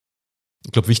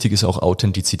Ich glaube, wichtig ist auch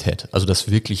Authentizität. Also,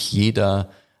 dass wirklich jeder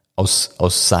aus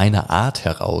seiner Art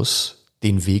heraus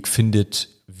den Weg findet,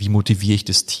 wie motiviere ich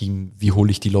das Team, wie hole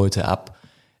ich die Leute ab,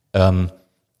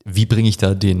 wie bringe ich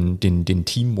da den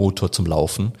Teammotor zum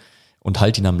Laufen und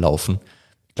halte ihn am Laufen.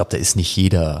 Ich glaube, da ist nicht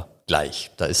jeder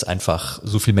gleich. Da ist einfach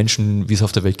so viel Menschen, wie es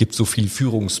auf der Welt gibt, so viel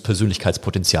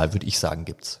Führungspersönlichkeitspotenzial, würde ich sagen,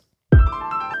 gibt's.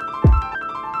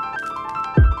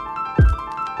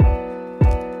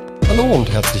 Hallo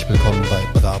und herzlich willkommen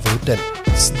bei Bravo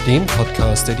Dentons, dem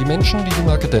Podcast, der die Menschen, die die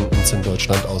Marke Dentons in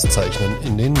Deutschland auszeichnen,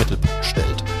 in den Mittelpunkt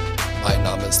stellt. Mein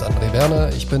Name ist André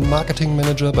Werner, ich bin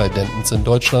Marketingmanager bei Dentons in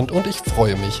Deutschland und ich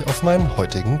freue mich auf meinen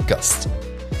heutigen Gast.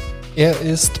 Er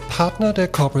ist Partner der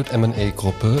Corporate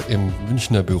M&A-Gruppe im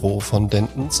Münchner Büro von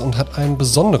Dentons und hat einen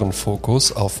besonderen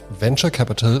Fokus auf Venture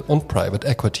Capital und Private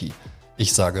Equity.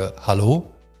 Ich sage Hallo,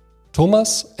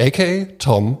 Thomas, aka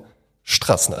Tom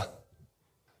Strassner.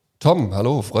 Tom,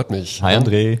 hallo, freut mich. Hi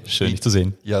André, schön dich zu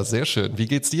sehen. Ja, sehr schön. Wie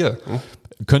geht's dir?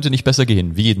 Könnte nicht besser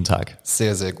gehen, wie jeden Tag.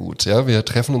 Sehr, sehr gut. Ja, wir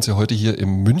treffen uns ja heute hier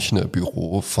im Münchner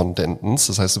Büro von Dentons.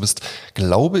 Das heißt, du bist,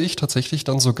 glaube ich, tatsächlich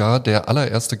dann sogar der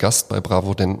allererste Gast bei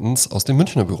Bravo Dentons aus dem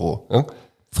Münchner Büro. Ja?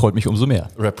 Freut mich umso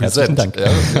mehr. Represent. Herzlichen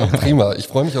Dank. Ja, prima. Ich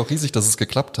freue mich auch riesig, dass es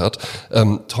geklappt hat.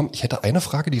 Tom, ich hätte eine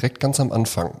Frage direkt ganz am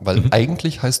Anfang, weil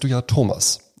eigentlich heißt du ja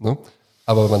Thomas. Ne?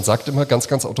 Aber man sagt immer ganz,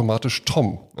 ganz automatisch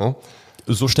Tom. Ja?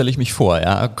 So stelle ich mich vor,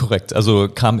 ja, korrekt. Also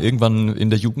kam irgendwann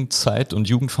in der Jugendzeit und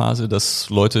Jugendphase,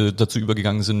 dass Leute dazu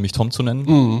übergegangen sind, mich Tom zu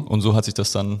nennen. Und so hat sich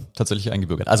das dann tatsächlich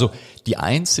eingebürgert. Also die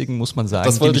einzigen, muss man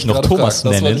sagen, die mich noch Thomas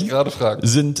nennen,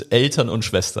 sind Eltern und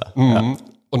Schwester. Ja.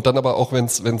 Und dann aber auch,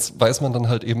 wenn's weiß man dann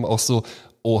halt eben auch so,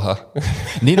 oha.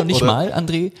 Nee, noch nicht mal,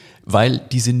 André, weil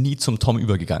die sind nie zum Tom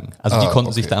übergegangen. Also die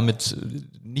konnten sich damit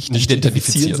nicht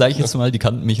identifizieren, sage ich jetzt mal. Die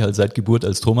kannten mich halt seit Geburt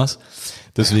als Thomas.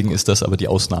 Deswegen ist das aber die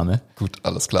Ausnahme. Gut,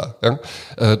 alles klar.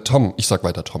 Ja. Tom, ich sag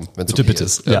weiter Tom, wenn es okay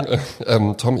ist. Ja.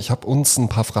 Tom, ich habe uns ein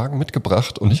paar Fragen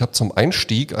mitgebracht und ich habe zum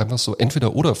Einstieg einfach so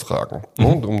Entweder-Oder-Fragen,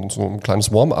 um so ein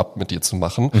kleines Warm-up mit dir zu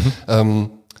machen.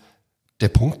 Der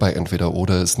Punkt bei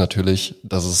Entweder-Oder ist natürlich,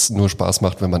 dass es nur Spaß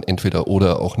macht, wenn man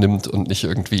Entweder-Oder auch nimmt und nicht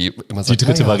irgendwie immer sagt, die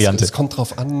dritte Variante. Es kommt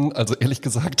drauf an. Also ehrlich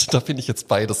gesagt, da finde ich jetzt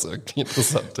beides irgendwie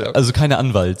interessant. Ja. Also keine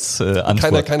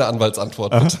Anwaltsantwort. Keine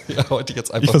Anwaltsantwort. Ja, heute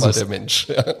jetzt einfach mal der Mensch.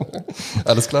 Ja.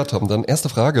 Alles klar, Tom. Dann erste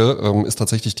Frage ist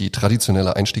tatsächlich die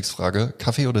traditionelle Einstiegsfrage.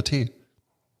 Kaffee oder Tee?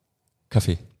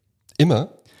 Kaffee. Immer?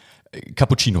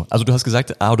 Cappuccino. Also du hast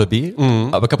gesagt A oder B,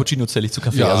 aber Cappuccino zähle ich zu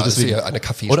Kaffee. Ja, also deswegen ist ja eine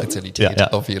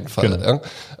Kaffeespezialität auf jeden Fall. Genau.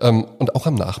 Ja. Und auch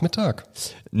am Nachmittag?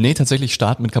 Nee, tatsächlich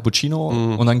Start mit Cappuccino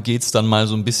und dann geht's dann mal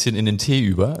so ein bisschen in den Tee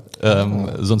über.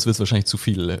 Sonst wird's wahrscheinlich zu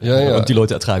viel. Ja. Und die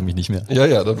Leute ertragen mich nicht mehr.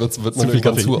 Ja, dann wird man irgendwann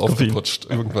Kaffee, zu aufgeputscht.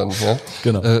 Irgendwann, ja.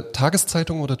 Genau.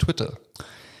 Tageszeitung oder Twitter?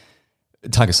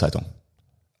 Tageszeitung.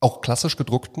 Auch klassisch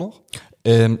gedruckt noch?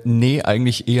 Nee,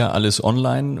 eigentlich eher alles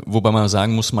online, wobei man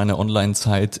sagen muss, meine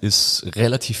Online-Zeit ist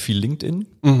relativ viel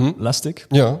LinkedIn-lastig.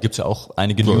 Ja. Gibt's ja auch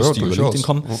einige News, die über LinkedIn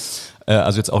kommen.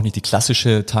 Also jetzt auch nicht die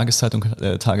klassische Tageszeitung,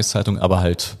 aber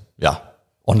halt,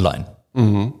 online.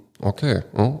 Okay.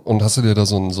 Und hast du dir da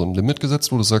so ein Limit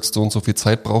gesetzt, wo du sagst, so und so viel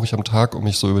Zeit brauche ich am Tag, um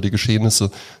mich so über die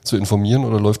Geschehnisse zu informieren,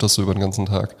 oder läuft das so über den ganzen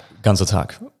Tag? Ganzer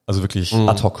Tag. Also wirklich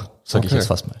ad hoc, sage ich jetzt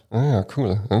fast mal. Ja,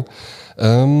 cool.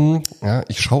 Ja,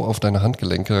 ich schaue auf deine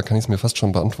Handgelenke, da kann ich es mir fast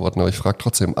schon beantworten, aber ich frage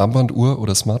trotzdem, Armbanduhr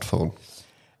oder Smartphone?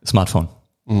 Smartphone.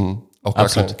 Auch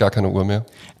gar keine Uhr mehr?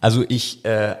 Also ich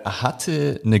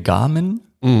hatte eine Garmin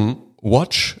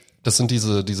Watch. Das sind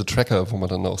diese Tracker, wo man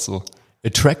dann auch so...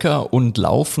 Tracker und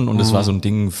Laufen und das war so ein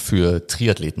Ding für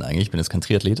Triathleten eigentlich. Ich bin jetzt kein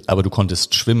Triathlet, aber du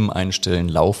konntest Schwimmen einstellen,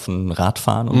 Laufen,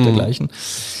 Radfahren und dergleichen.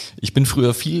 Ich bin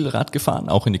früher viel Rad gefahren,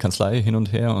 auch in die Kanzlei hin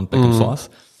und her und back and forth.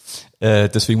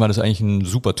 Deswegen war das eigentlich ein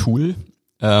super Tool.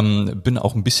 Bin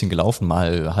auch ein bisschen gelaufen,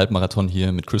 mal Halbmarathon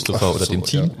hier mit Christopher oder dem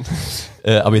Team.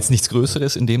 Ja. Aber jetzt nichts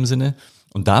Größeres in dem Sinne.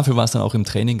 Und dafür war es dann auch im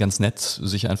Training ganz nett,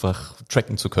 sich einfach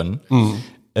tracken zu können.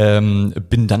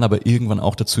 Bin dann aber irgendwann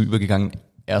auch dazu übergegangen,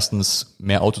 erstens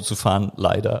mehr Auto zu fahren,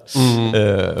 leider.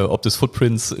 Ob des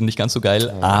Footprints nicht ganz so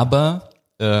geil, aber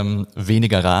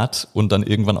weniger Rad und dann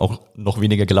irgendwann auch noch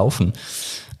weniger gelaufen.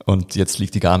 Und jetzt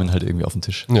liegt die Garmin halt irgendwie auf dem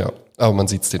Tisch. Ja, aber man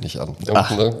sieht's dir nicht an.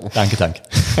 Ach, danke.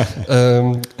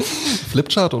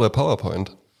 Flipchart oder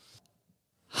PowerPoint?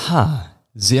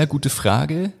 Sehr gute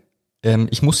Frage.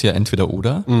 Ich muss ja entweder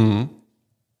oder.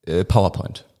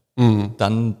 PowerPoint.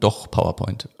 Dann doch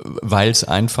PowerPoint. Weil es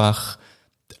einfach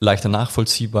leichter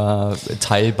nachvollziehbar,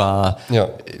 teilbar. Ja.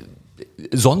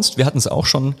 Sonst, wir hatten es auch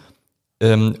schon,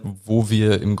 wo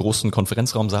wir im großen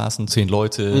Konferenzraum saßen, 10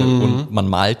 Leute und man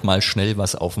malt mal schnell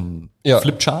was auf dem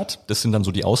Flipchart. Das sind dann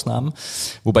so die Ausnahmen.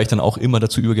 Wobei ich dann auch immer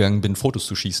dazu übergegangen bin, Fotos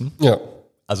zu schießen. Ja.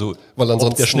 Also weil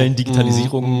ansonsten, ob der schnellen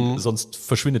Digitalisierung, sonst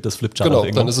verschwindet das Flipchart. Genau,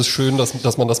 dann ist es schön,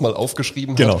 dass man das mal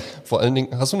aufgeschrieben Genau. hat. Vor allen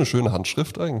Dingen, hast du eine schöne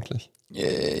Handschrift eigentlich?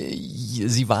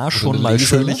 Sie war schon mal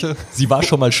schöner. Sie war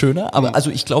schon mal schöner, aber also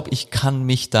ich glaube, ich kann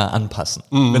mich da anpassen.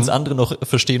 Wenn es andere noch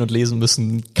verstehen und lesen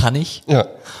müssen, kann ich. Ja.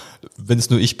 Wenn es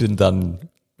nur ich bin, dann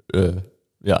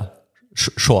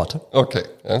short. Okay.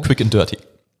 Ja. Quick and dirty.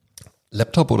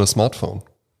 Laptop oder Smartphone?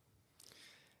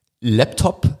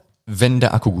 Laptop, wenn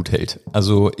der Akku gut hält.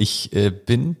 Also ich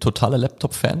bin totaler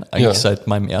Laptop-Fan, eigentlich seit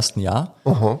meinem ersten Jahr.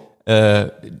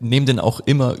 Nehme den auch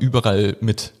immer überall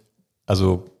mit.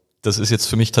 Also das ist jetzt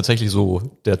für mich tatsächlich so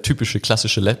der typische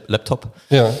klassische Laptop.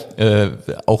 Ja.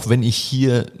 Auch wenn ich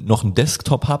hier noch einen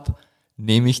Desktop habe,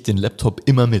 nehme ich den Laptop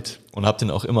immer mit und habe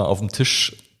den auch immer auf dem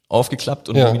Tisch aufgeklappt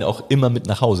und nehme ihn auch immer mit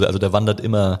nach Hause. Also der wandert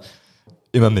immer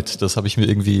mit. Das habe ich mir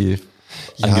irgendwie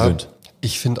angewöhnt.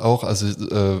 Ich finde auch, also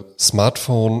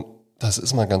Smartphone, das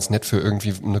ist mal ganz nett für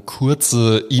irgendwie eine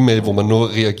kurze E-Mail, wo man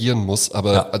nur reagieren muss.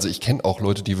 Aber also ich kenne auch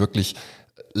Leute, die wirklich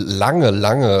lange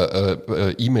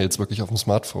E-Mails wirklich auf dem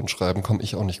Smartphone schreiben, komme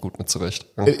ich auch nicht gut mit zurecht.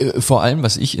 Vor allem,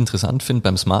 was ich interessant finde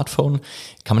beim Smartphone,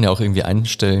 kann man ja auch irgendwie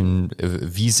einstellen,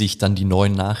 wie sich dann die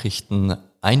neuen Nachrichten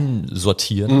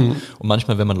einsortieren. Und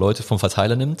manchmal, wenn man Leute vom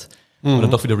Verteiler nimmt und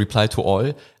dann doch wieder Reply to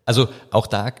all. Also auch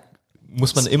da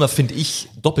muss man immer, finde ich,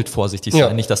 doppelt vorsichtig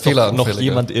sein. Nicht, dass doch noch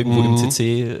jemand irgendwo im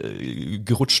CC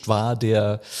gerutscht war,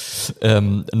 der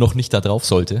noch nicht da drauf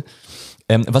sollte.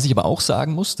 Was ich aber auch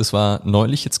sagen muss, das war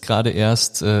neulich jetzt gerade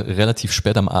erst relativ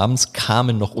spät am Abend,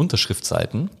 kamen noch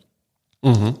Unterschriftseiten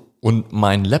und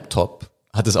mein Laptop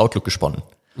hat das Outlook gesponnen.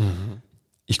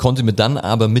 Ich konnte mir dann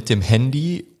aber mit dem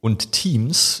Handy und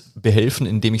Teams behelfen,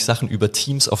 indem ich Sachen über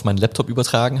Teams auf meinen Laptop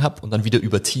übertragen habe und dann wieder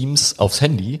über Teams aufs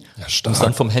Handy, um es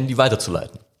dann vom Handy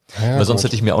weiterzuleiten. Ja, weil sonst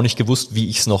hätte ich mir auch nicht gewusst, wie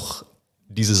ich es noch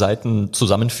diese Seiten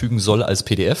zusammenfügen soll als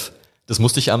PDF. Das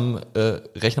musste ich am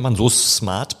Rechner machen. So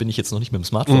smart bin ich jetzt noch nicht mit dem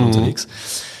Smartphone unterwegs.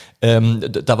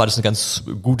 Da war das eine ganz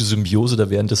gute Symbiose, da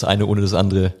wären das eine ohne das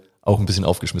andere auch ein bisschen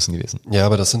aufgeschmissen gewesen. Ja,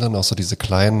 aber das sind dann auch so diese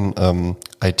kleinen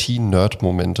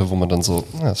IT-Nerd-Momente, wo man dann so,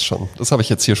 das habe ich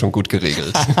jetzt hier schon gut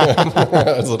geregelt.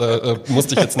 Also da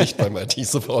musste ich jetzt nicht beim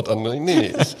IT-Support an.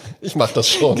 Nee, ich mache das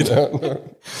schon.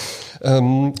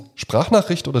 Genau.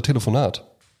 Sprachnachricht oder Telefonat?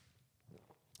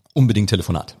 Unbedingt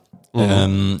Telefonat.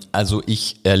 Also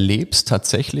ich erlebe es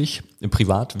tatsächlich,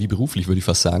 privat wie beruflich würde ich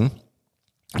fast sagen,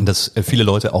 dass viele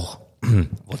Leute auch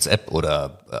WhatsApp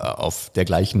oder auf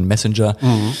dergleichen Messenger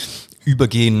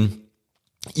übergehen,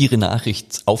 ihre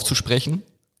Nachricht aufzusprechen,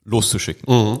 loszuschicken.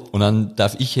 Und dann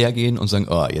darf ich hergehen und sagen,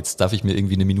 jetzt darf ich mir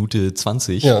irgendwie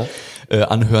 1:20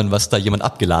 anhören, was da jemand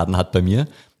abgeladen hat bei mir.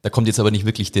 Da kommt jetzt aber nicht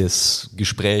wirklich das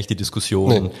Gespräch, die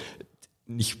Diskussion,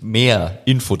 nicht mehr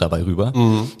Info dabei rüber.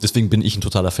 Deswegen bin ich ein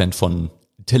totaler Fan von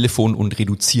Telefon und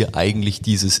reduziere eigentlich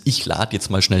dieses, ich lade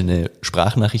jetzt mal schnell eine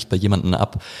Sprachnachricht bei jemandem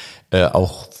ab,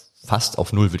 auch fast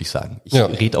auf 0, würde ich sagen. Ich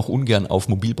rede auch ungern auf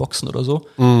Mobilboxen oder so.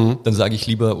 Dann sage ich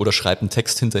lieber oder schreibe einen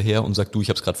Text hinterher und sag, du, ich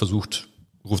habe es gerade versucht,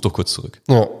 ruf doch kurz zurück.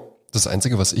 Ja. Das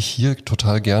Einzige, was ich hier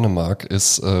total gerne mag,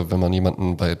 ist, wenn man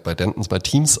jemanden bei Dentons, bei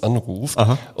Teams anruft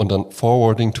und dann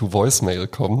Forwarding to Voicemail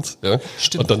kommt,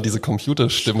 und dann diese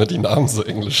Computerstimme die Namen so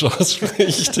englisch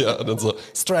ausspricht, und dann so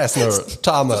Strassner,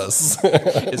 Thomas.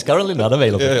 It's currently not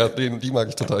available. Ja, die mag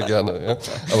ich total gerne,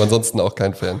 aber ansonsten auch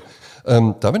kein Fan.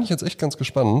 Da bin ich jetzt echt ganz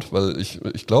gespannt, weil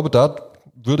ich glaube, da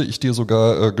würde ich dir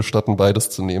sogar gestatten, beides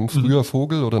zu nehmen. Früher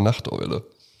Vogel oder Nachteule?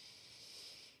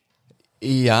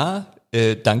 Ja,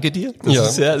 danke dir.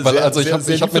 Das ist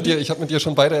ich habe mit dir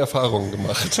schon beide Erfahrungen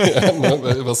gemacht,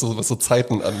 was so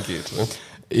Zeiten angeht.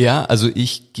 Ja, also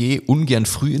ich gehe ungern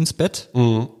früh ins Bett.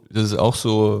 Das ist auch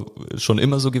so schon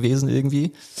immer so gewesen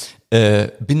irgendwie.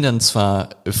 Bin dann zwar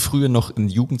früher noch in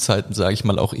Jugendzeiten, sage ich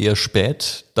mal, auch eher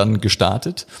spät dann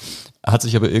gestartet, hat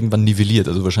sich aber irgendwann nivelliert.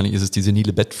 Also wahrscheinlich ist es die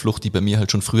senile Bettflucht, die bei mir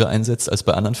halt schon früher einsetzt als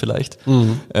bei anderen vielleicht.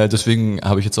 Deswegen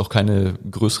habe ich jetzt auch keine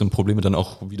größeren Probleme, dann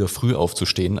auch wieder früh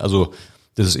aufzustehen. Also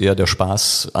das ist eher der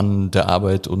Spaß an der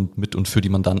Arbeit und mit und für die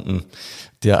Mandanten,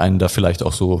 der einen da vielleicht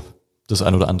auch so das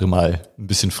ein oder andere Mal ein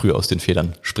bisschen früh aus den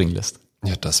Federn springen lässt.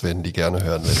 Ja, das werden die gerne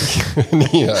hören, wenn ich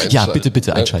hier einschalte. Ja,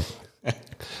 bitte einschalten.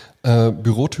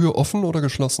 Bürotür offen oder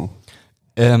geschlossen?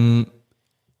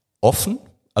 Offen.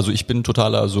 Also ich bin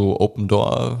totaler so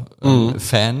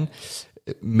Open-Door-Fan,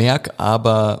 merk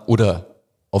aber, oder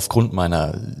aufgrund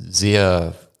meiner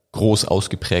sehr groß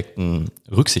ausgeprägten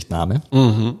Rücksichtnahme,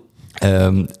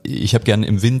 ich habe gern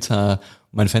im Winter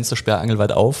mein Fenster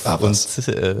sperrangelweit auf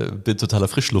und bin totaler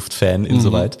Frischluft-Fan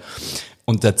insoweit.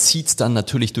 Und da zieht's dann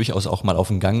natürlich durchaus auch mal auf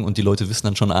den Gang und die Leute wissen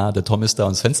dann schon, der Tom ist da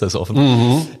und das Fenster ist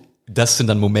offen. das sind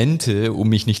dann Momente, um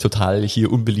mich nicht total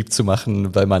hier unbeliebt zu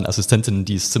machen, weil meine Assistentinnen,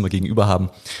 die das Zimmer gegenüber haben,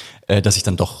 dass ich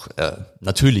dann doch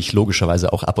natürlich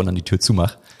logischerweise auch ab und an die Tür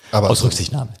zumache, aus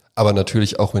Rücksichtnahme. Aber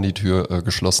natürlich auch, wenn die Tür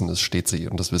geschlossen ist, steht sie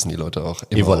und das wissen die Leute auch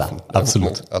immer offen.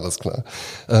 Absolut. Alles klar.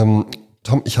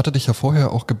 Tom, ich hatte dich ja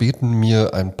vorher auch gebeten,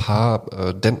 mir ein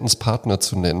paar Dentons-Partner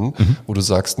zu nennen, wo du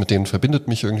sagst, mit denen verbindet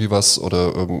mich irgendwie was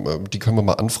oder die können wir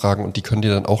mal anfragen und die können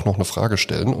dir dann auch noch eine Frage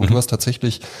stellen. Und du hast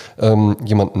tatsächlich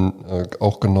jemanden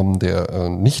auch genommen, der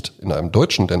nicht in einem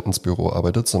deutschen Dentons-Büro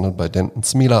arbeitet, sondern bei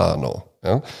Dentons Milano.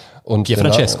 Ja? Und Pier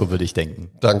Francesco würde ich denken.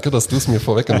 Danke, dass du es mir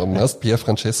vorweggenommen hast. Pier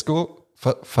Francesco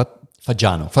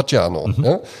Faggiano,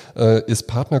 ist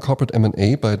Partner Corporate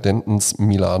M&A bei Dentons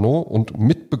Milano und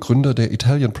Mitbegründer der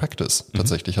Italian Practice.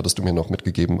 Tatsächlich hattest du mir noch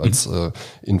mitgegeben als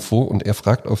Info. Und er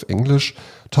fragt auf Englisch,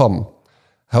 Tom,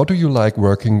 how do you like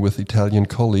working with Italian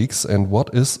colleagues and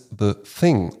what is the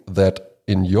thing that,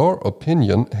 in your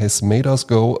opinion, has made us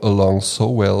go along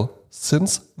so well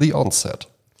since the onset?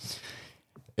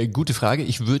 Gute Frage.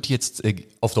 Ich würde jetzt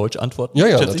auf Deutsch antworten.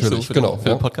 Ja, natürlich, für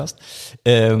den Podcast.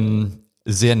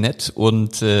 Sehr nett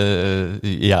und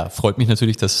freut mich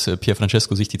natürlich, dass Pier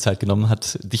Francesco sich die Zeit genommen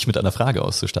hat, dich mit einer Frage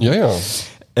auszustatten. Ja.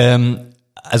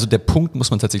 Also der Punkt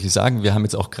muss man tatsächlich sagen, wir haben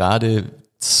jetzt auch gerade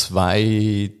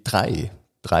drei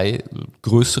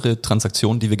größere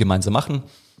Transaktionen, die wir gemeinsam machen.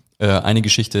 Eine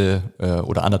Geschichte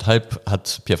oder anderthalb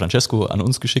hat Pier Francesco an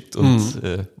uns geschickt und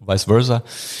vice versa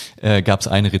gab es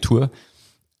eine Retour.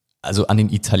 Also an den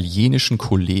italienischen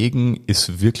Kollegen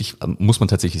ist wirklich, muss man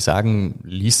tatsächlich sagen,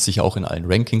 liest sich auch in allen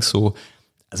Rankings so,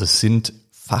 also es sind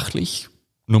fachlich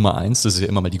Nummer 1, das ist ja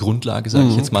immer mal die Grundlage, sage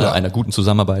ich jetzt mal, einer guten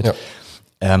Zusammenarbeit,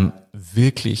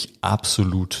 wirklich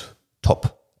absolut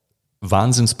top.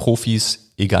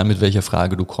 Wahnsinnsprofis, egal mit welcher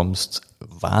Frage du kommst,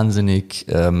 wahnsinnig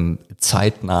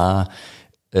zeitnah,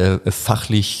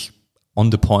 fachlich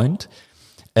on the point.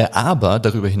 Aber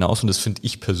darüber hinaus, und das finde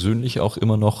ich persönlich auch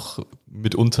immer noch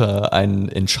mitunter ein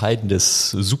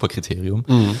entscheidendes Superkriterium,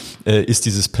 ist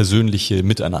dieses persönliche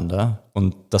Miteinander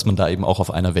und dass man da eben auch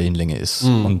auf einer Wellenlänge ist.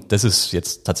 Und das ist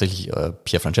jetzt tatsächlich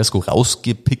Pier Francesco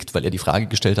rausgepickt, weil er die Frage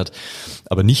gestellt hat,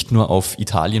 aber nicht nur auf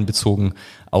Italien bezogen,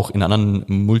 auch in anderen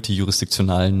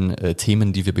multijurisdiktionalen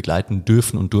Themen, die wir begleiten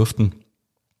dürfen und durften.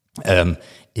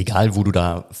 Egal, wo du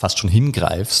da fast schon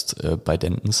hingreifst bei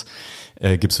Dentons,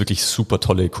 gibt's wirklich super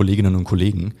tolle Kolleginnen und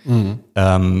Kollegen,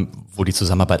 wo die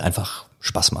Zusammenarbeit einfach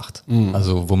Spaß macht.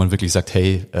 Also wo man wirklich sagt,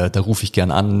 hey, da rufe ich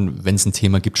gern an, wenn es ein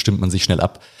Thema gibt, stimmt man sich schnell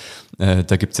ab.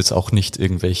 Da gibt's jetzt auch nicht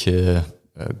irgendwelche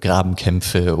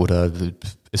Grabenkämpfe oder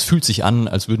es fühlt sich an,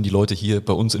 als würden die Leute hier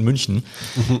bei uns in München,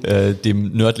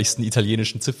 dem nördlichsten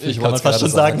italienischen Zipfel, ich kann man fast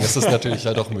schon sagen. Es ist natürlich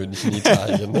halt auch München,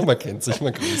 Italien. Man kennt sich,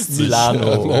 man grüßt sich.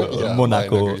 Milano,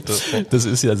 Monaco, das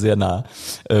ist ja sehr nah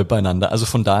beieinander. Also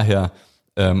von daher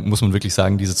muss man wirklich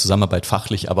sagen, diese Zusammenarbeit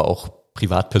fachlich, aber auch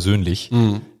privat persönlich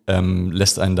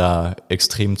lässt einen da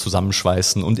extrem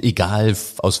zusammenschweißen und egal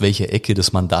aus welcher Ecke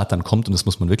das Mandat dann kommt, und das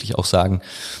muss man wirklich auch sagen,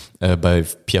 bei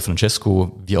Pier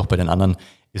Francesco wie auch bei den anderen,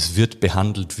 es wird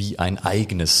behandelt wie ein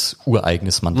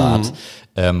ureigenes Mandat.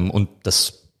 Und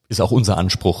das ist auch unser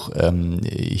Anspruch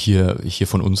hier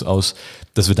von uns aus,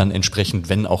 dass wir dann entsprechend,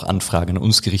 wenn auch Anfragen an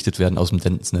uns gerichtet werden aus dem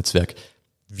Dentons-Netzwerk,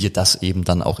 wir das eben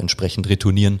dann auch entsprechend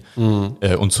retournieren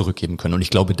und zurückgeben können. Und ich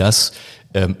glaube, das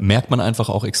merkt man einfach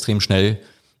auch extrem schnell,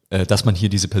 dass man hier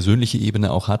diese persönliche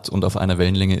Ebene auch hat und auf einer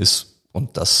Wellenlänge ist.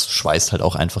 Und das schweißt halt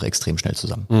auch einfach extrem schnell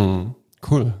zusammen.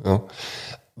 Cool, ja.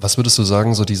 Was würdest du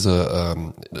sagen, so diese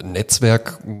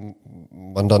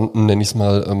Netzwerkmandanten, nenne ich es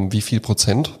mal, wie viel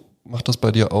Prozent macht das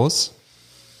bei dir aus?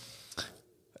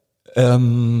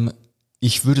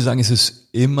 Ich würde sagen, es ist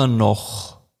immer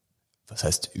noch, was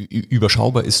heißt,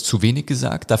 überschaubar ist zu wenig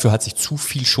gesagt. Dafür hat sich zu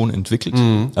viel schon entwickelt.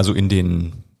 Also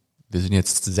wir sind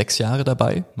jetzt 6 Jahre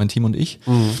dabei, mein Team und ich.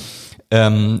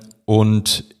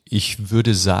 Und ich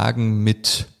würde sagen,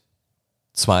 mit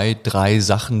 2, 3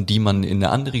 Sachen, die man in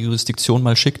eine andere Jurisdiktion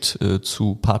mal schickt,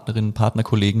 zu Partnerinnen,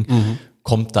 Partnerkollegen,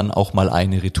 kommt dann auch mal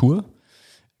eine Retour.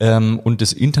 Und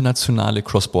das internationale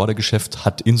Cross-Border-Geschäft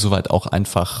hat insoweit auch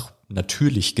einfach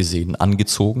natürlich gesehen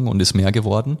angezogen und ist mehr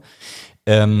geworden.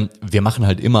 Wir machen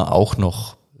halt immer auch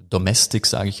noch Domestic,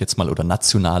 sage ich jetzt mal, oder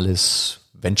nationales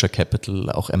Venture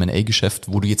Capital, auch M&A-Geschäft,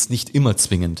 wo du jetzt nicht immer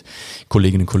zwingend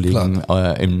Kolleginnen und Kollegen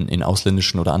in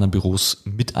ausländischen oder anderen Büros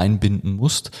mit einbinden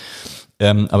musst.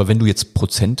 Aber wenn du jetzt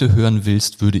Prozente hören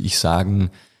willst, würde ich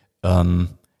sagen,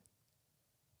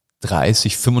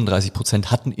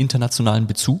 30-35% hatten internationalen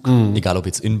Bezug, egal ob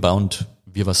jetzt inbound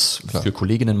wir was für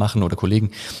Kolleginnen machen oder Kollegen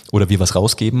oder wir was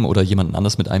rausgeben oder jemanden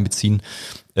anders mit einbeziehen.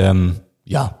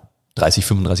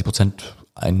 30-35%,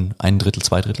 ein Drittel,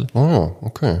 2 Drittel. Oh ja,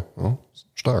 okay. Ja.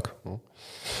 Stark.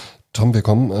 Tom, wir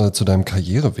kommen zu deinem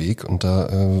Karriereweg und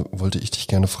da wollte ich dich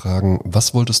gerne fragen,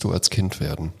 was wolltest du als Kind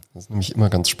werden? Das ist nämlich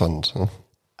immer ganz spannend. Ne?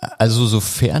 Also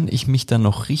sofern ich mich dann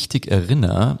noch richtig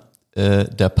erinnere,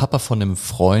 der Papa von einem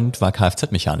Freund war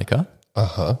Kfz-Mechaniker.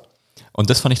 Aha. Und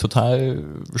das fand ich total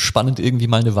spannend irgendwie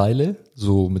mal eine Weile,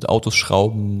 so mit Autos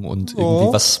schrauben und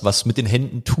irgendwie was mit den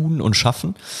Händen tun und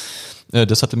schaffen.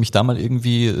 Das hatte mich da mal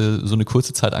irgendwie so eine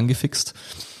kurze Zeit angefixt.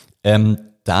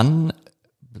 Dann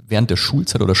während der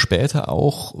Schulzeit oder später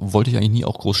auch, wollte ich eigentlich nie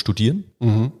auch groß studieren.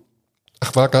 Mhm.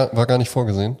 Ach, war gar nicht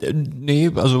vorgesehen?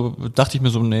 Nee, also dachte ich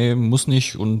mir so, nee, muss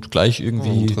nicht und gleich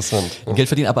irgendwie Geld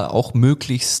verdienen, aber auch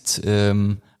möglichst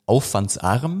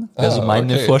aufwandsarm, wäre so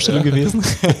meine Vorstellung gewesen.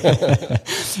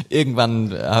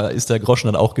 Irgendwann ist der Groschen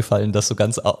dann auch gefallen, dass so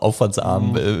ganz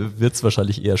aufwandsarm wird's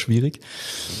wahrscheinlich eher schwierig.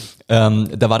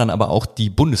 Da war dann aber auch die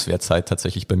Bundeswehrzeit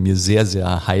tatsächlich bei mir sehr,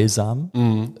 sehr heilsam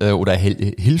oder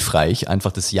hilfreich,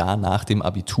 einfach das Jahr nach dem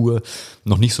Abitur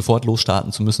noch nicht sofort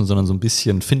losstarten zu müssen, sondern so ein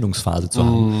bisschen Findungsphase zu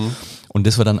haben. Und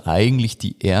das war dann eigentlich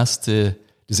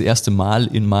das erste Mal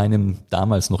in meinem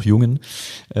damals noch jungen,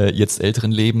 jetzt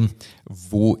älteren Leben,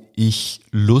 wo ich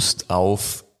Lust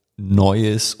auf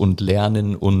Neues und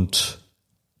Lernen und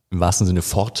im wahrsten Sinne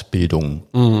Fortbildung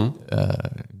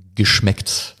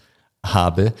geschmeckt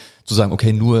habe, zu sagen,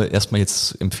 okay, nur erstmal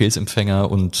jetzt Empfehlsempfänger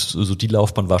und so die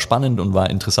Laufbahn war spannend und war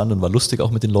interessant und war lustig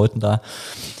auch mit den Leuten da,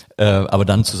 aber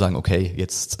dann zu sagen, okay,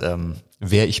 jetzt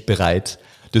wäre ich bereit,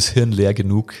 das Hirn leer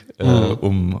genug,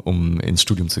 um ins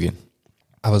Studium zu gehen.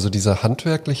 Aber so dieser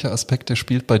handwerkliche Aspekt, der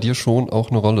spielt bei dir schon auch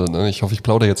eine Rolle. Ne? Ich hoffe, ich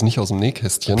plaudere jetzt nicht aus dem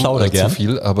Nähkästchen zu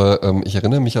viel, aber ich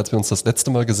erinnere mich, als wir uns das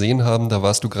letzte Mal gesehen haben, da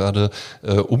warst du gerade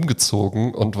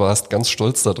umgezogen und warst ganz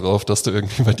stolz darauf, dass du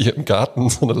irgendwie bei dir im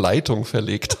Garten so eine Leitung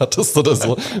verlegt hattest oder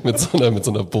so mit so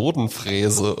einer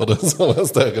Bodenfräse oder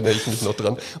sowas. Da erinnere ich mich noch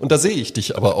dran. Und da sehe ich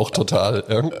dich aber auch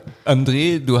total.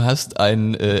 André, du hast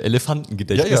ein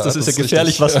Elefantengedächtnis. Ja, das ist ja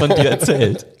gefährlich, richtig, was man dir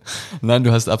erzählt. Nein,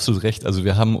 du hast absolut recht. Also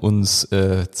wir haben uns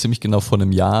ziemlich genau vor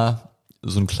einem Jahr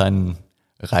so einen kleinen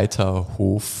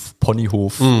Reiterhof,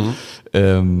 Ponyhof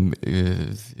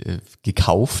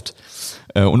gekauft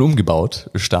und umgebaut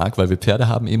stark, weil wir Pferde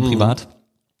haben eben privat.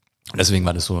 Deswegen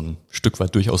war das so ein Stück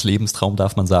weit durchaus Lebenstraum,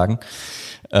 darf man sagen.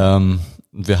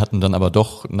 Wir hatten dann aber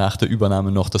doch nach der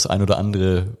Übernahme noch das ein oder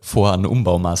andere vor an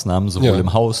Umbaumaßnahmen, sowohl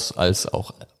im Haus als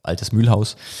auch altes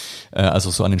Mühlhaus, also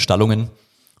so an den Stallungen.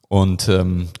 Und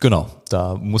genau,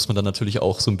 da muss man dann natürlich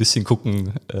auch so ein bisschen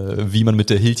gucken, wie man mit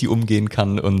der Hilti umgehen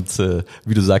kann und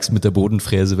wie du sagst, mit der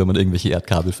Bodenfräse, wenn man irgendwelche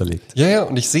Erdkabel verlegt. Ja,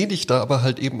 und ich sehe dich da aber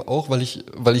halt eben auch, weil ich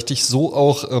dich so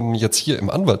auch jetzt hier im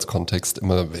Anwaltskontext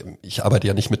immer, ich arbeite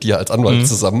ja nicht mit dir als Anwalt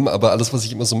zusammen, aber alles, was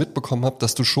ich immer so mitbekommen habe,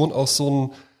 dass du schon auch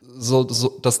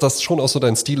dass das schon auch so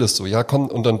dein Stil ist, so, ja komm,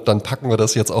 und dann packen wir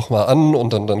das jetzt auch mal an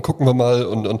und dann gucken wir mal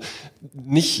und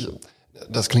nicht...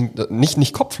 Das klingt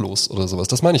nicht kopflos oder sowas,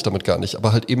 das meine ich damit gar nicht,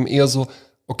 aber halt eben eher so,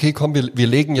 okay, komm, wir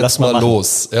legen jetzt mal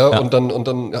los, ja. Und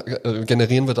dann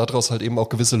generieren wir daraus halt eben auch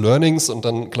gewisse Learnings und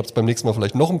dann klappt es beim nächsten Mal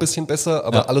vielleicht noch ein bisschen besser,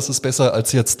 aber alles ist besser,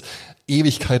 als jetzt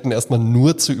Ewigkeiten erstmal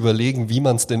nur zu überlegen, wie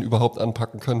man es denn überhaupt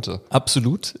anpacken könnte.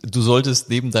 Absolut. Du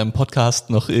solltest neben deinem Podcast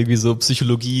noch irgendwie so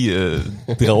Psychologie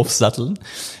draufsatteln.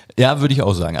 Ja, würde ich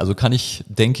auch sagen. Also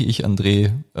denke ich,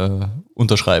 André,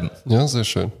 unterschreiben. Ja, sehr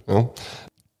schön. Ja.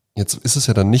 Jetzt ist es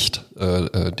ja dann nicht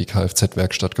die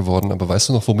Kfz-Werkstatt geworden, aber weißt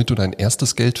du noch, womit du dein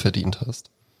erstes Geld verdient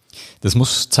hast? Das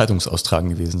muss Zeitungsaustragen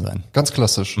gewesen sein. Ganz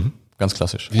klassisch. Ganz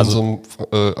klassisch. Wie in so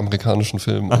einem amerikanischen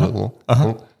Film oder so.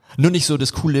 Aha. Nur nicht so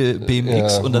das coole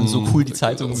BMX und dann so cool die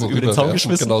Zeitung so über den Zaun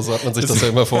geschmissen. Genau, so hat man sich das ja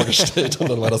immer vorgestellt und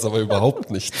dann war das aber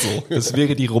überhaupt nicht so. Das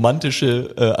wäre die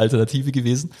romantische Alternative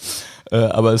gewesen,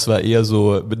 aber es war eher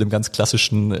so mit einem ganz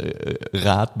klassischen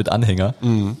Rad mit Anhänger.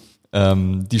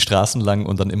 Die Straßen lang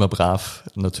und dann immer brav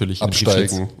natürlich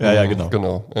absteigen. Ja, genau.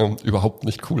 Genau. Überhaupt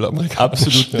nicht cool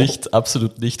amerikanisch.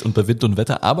 Absolut nicht und bei Wind und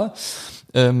Wetter, aber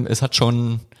es hat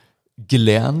schon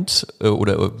gelernt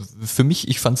oder für mich,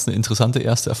 ich fand es eine interessante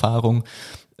erste Erfahrung,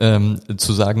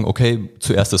 zu sagen, okay,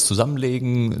 zuerst das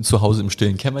Zusammenlegen, zu Hause im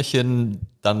stillen Kämmerchen,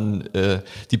 dann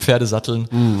die Pferde satteln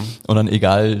und dann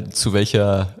egal zu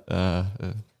welcher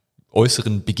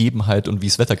äußeren Begebenheit und wie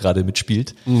das Wetter gerade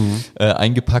mitspielt,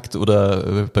 eingepackt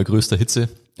oder bei größter Hitze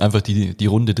einfach die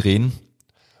Runde drehen.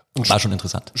 Und war schon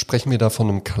interessant. Sprechen wir da von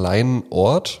einem kleinen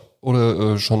Ort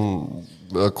oder schon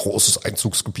großes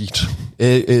Einzugsgebiet?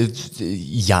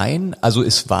 Jein, also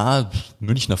es war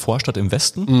Münchner Vorstadt im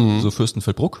Westen, so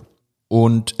Fürstenfeldbruck.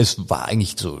 Und es war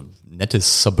eigentlich so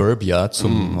nettes Suburbia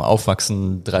zum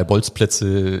Aufwachsen, 3 Bolzplätze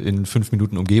in 5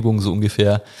 Minuten Umgebung so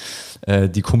ungefähr.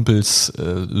 Die Kumpels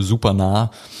super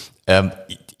nah.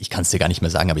 ich kann es dir gar nicht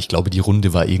mehr sagen, aber ich glaube, die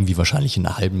Runde war irgendwie wahrscheinlich in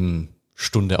einer halben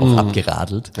Stunde auch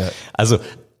abgeradelt. Ja. Also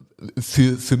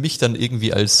für mich dann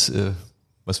irgendwie als,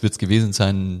 was wird's gewesen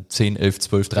sein, 10, 11,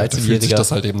 12, 13-Jähriger. Da fühlt sich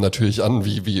das halt eben natürlich an,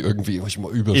 wie irgendwie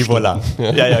Überstunden. Voilà.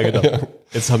 Ja, genau.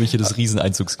 Jetzt habe ich hier das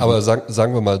Rieseneinzugsgebiet. Aber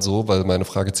sagen wir mal so, weil meine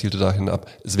Frage zielte dahin ab,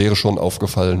 es wäre schon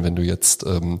aufgefallen, wenn du jetzt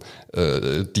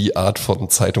die Art von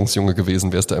Zeitungsjunge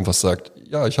gewesen wärst, der einfach sagt,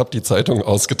 ja, ich habe die Zeitung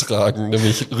ausgetragen,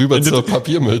 nämlich rüber zur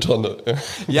Papiermülltonne.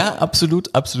 Ja, absolut.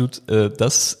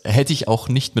 Das hätte ich auch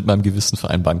nicht mit meinem Gewissen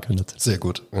vereinbaren können. Sehr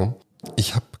gut. Ja.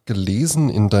 Ich habe gelesen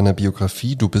in deiner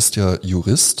Biografie, du bist ja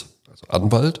Jurist, also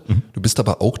Anwalt, du bist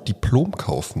aber auch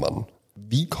Diplomkaufmann.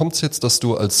 Wie kommt es jetzt, dass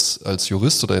du als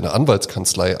Jurist oder in einer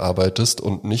Anwaltskanzlei arbeitest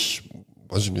und nicht,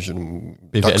 weiß ich nicht, in einem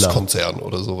DAX-Konzern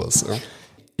oder sowas? Ja?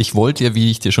 Ich wollte ja,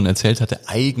 wie ich dir schon erzählt hatte,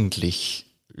 eigentlich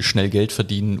schnell Geld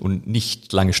verdienen und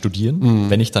nicht lange studieren,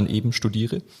 wenn ich dann eben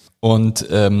studiere. Und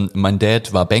mein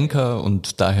Dad war Banker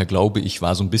und daher glaube ich,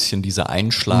 war so ein bisschen dieser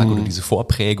Einschlag oder diese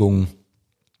Vorprägung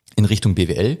in Richtung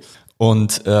BWL.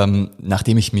 Und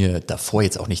nachdem ich mir davor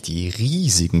jetzt auch nicht die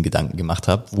riesigen Gedanken gemacht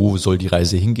habe, wo soll die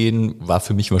Reise hingehen, war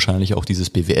für mich wahrscheinlich auch dieses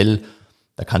BWL,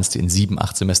 da kannst du in 7,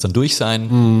 8 Semestern durch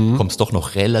sein, kommst doch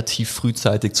noch relativ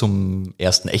frühzeitig zum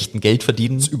ersten echten Geld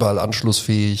verdienen. Ist überall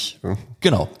anschlussfähig. Ja.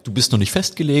 Genau, du bist noch nicht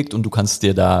festgelegt und du kannst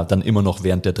dir da dann immer noch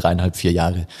während der 3,5, 4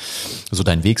 Jahre so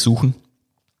deinen Weg suchen.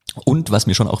 Und was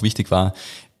mir schon auch wichtig war,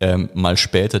 mal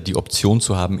später die Option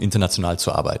zu haben, international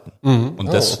zu arbeiten. Und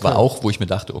das war auch, wo ich mir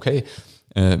dachte, okay,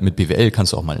 mit BWL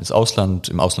kannst du auch mal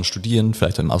im Ausland studieren,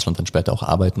 vielleicht im Ausland dann später auch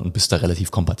arbeiten und bist da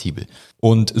relativ kompatibel.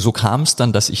 Und so kam es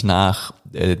dann, dass ich nach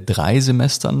 3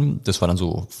 Semestern, das war dann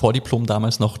so Vordiplom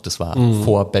damals noch, das war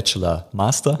vor Bachelor,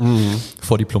 Master,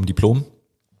 Vordiplom, Diplom,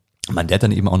 mein Dad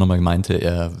dann eben auch nochmal meinte,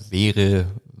 er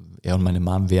und meine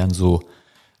Mom wären so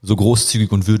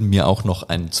großzügig und würden mir auch noch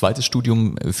ein zweites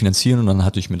Studium finanzieren. Und dann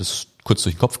hatte ich mir das kurz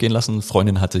durch den Kopf gehen lassen. Eine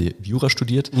Freundin hatte Jura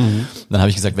studiert. Dann habe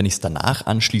ich gesagt, wenn ich es danach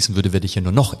anschließen würde, werde ich ja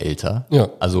nur noch älter. Ja.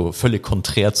 Also völlig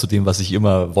konträr zu dem, was ich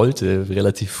immer wollte,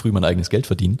 relativ früh mein eigenes Geld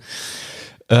verdienen.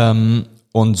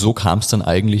 Und so kam es dann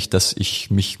eigentlich, dass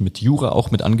ich mich mit Jura auch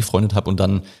mit angefreundet habe und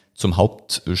dann zum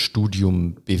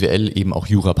Hauptstudium BWL eben auch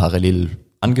Jura parallel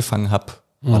angefangen habe.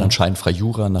 War dann scheinfrei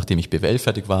Jura, nachdem ich BWL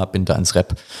fertig war, bin da ins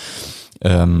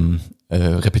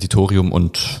Repetitorium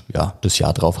und ja, das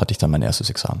Jahr drauf hatte ich dann mein erstes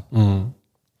Examen.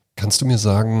 Kannst du mir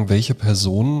sagen, welche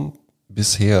Personen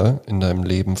bisher in deinem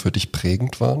Leben für dich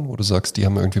prägend waren, wo du sagst, die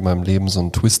haben irgendwie meinem Leben so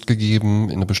einen Twist gegeben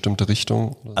in eine bestimmte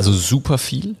Richtung? Also super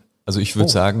viel. Also ich würde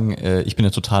sagen, ich bin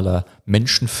ein totaler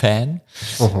Menschenfan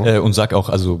und sag auch,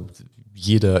 also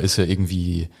jeder ist ja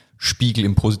irgendwie Spiegel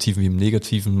im Positiven wie im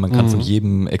Negativen. Man kann von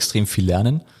jedem extrem viel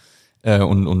lernen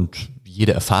und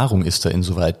jede Erfahrung ist da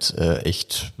insoweit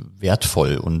echt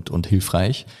wertvoll und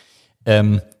hilfreich.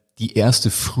 Die erste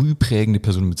früh prägende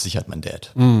Person mit Sicherheit mein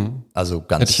Dad. Also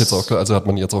ganz. Hätte ich jetzt auch, also hat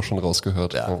man jetzt auch schon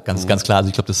rausgehört. Ja, ganz klar. Also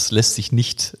ich glaube, das lässt sich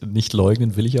nicht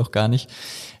leugnen, will ich auch gar nicht.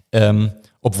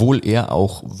 Obwohl er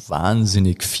auch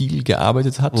wahnsinnig viel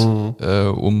gearbeitet hat,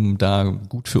 um da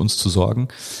gut für uns zu sorgen,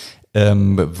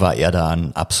 war er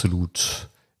dann absolut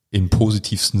im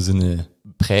positivsten Sinne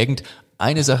prägend.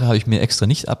 Eine Sache habe ich mir extra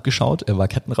nicht abgeschaut. Er war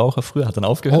Kettenraucher früher, hat dann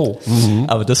aufgehört.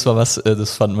 Aber das war das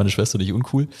fand meine Schwester nicht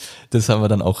uncool. Das haben wir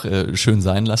dann auch schön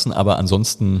sein lassen. Aber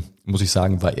ansonsten muss ich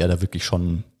sagen, war er da wirklich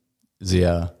schon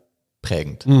sehr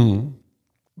prägend.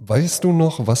 Weißt du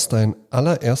noch, was dein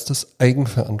allererstes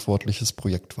eigenverantwortliches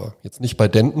Projekt war? Jetzt nicht bei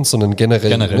Dentons, sondern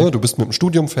generell. Ne? Du bist mit dem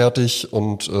Studium fertig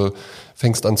und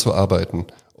fängst an zu arbeiten.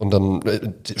 Und dann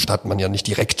startet man ja nicht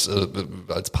direkt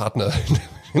als Partner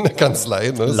in der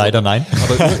Kanzlei. Ne? Leider nein.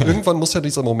 Aber irgendwann muss ja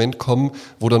dieser Moment kommen,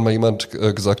 wo dann mal jemand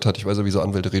gesagt hat, ich weiß ja, wie so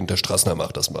Anwälte reden, der Strassner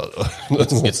macht das mal.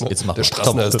 Jetzt mach der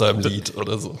Strassner ist da im Lied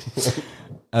oder so.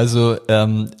 Also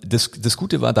das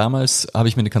Gute war, damals habe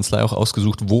ich mir eine Kanzlei auch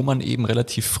ausgesucht, wo man eben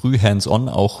relativ früh hands-on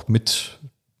auch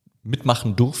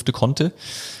mitmachen konnte.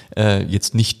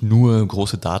 Jetzt nicht nur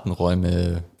große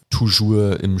Datenräume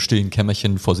toujours im stillen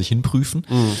Kämmerchen vor sich hin prüfen,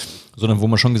 sondern wo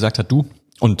man schon gesagt hat, du,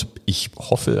 und ich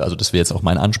hoffe, also das wäre jetzt auch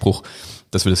mein Anspruch,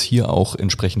 dass wir das hier auch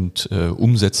entsprechend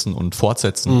umsetzen und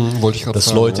fortsetzen, wollte ich gerade dass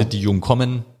sagen, Leute, die jung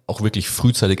kommen, auch wirklich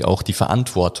frühzeitig auch die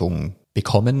Verantwortung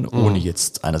bekommen, ohne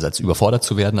jetzt einerseits überfordert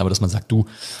zu werden, aber dass man sagt, du,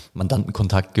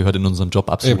 Mandantenkontakt gehört in unserem Job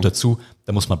absolut dazu,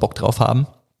 da muss man Bock drauf haben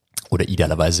oder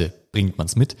idealerweise bringt man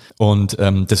es mit. Und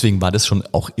deswegen war das schon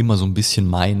auch immer so ein bisschen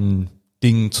mein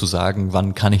Ding zu sagen,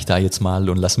 wann kann ich da jetzt mal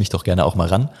und lass mich doch gerne auch mal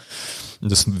ran.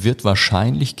 Und das wird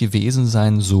wahrscheinlich gewesen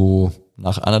sein, so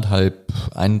nach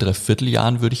 1,5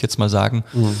 Jahren, würde ich jetzt mal sagen,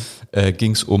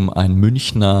 ging es um ein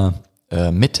Münchner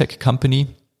MedTech-Company,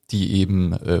 die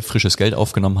eben frisches Geld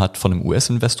aufgenommen hat von einem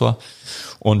US-Investor.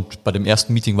 Und bei dem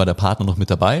ersten Meeting war der Partner noch mit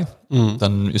dabei.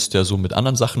 Dann ist der so mit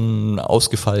anderen Sachen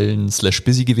ausgefallen,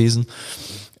 /busy gewesen.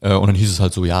 Und dann hieß es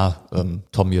halt so, ja,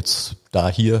 Tom, jetzt da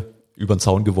hier über den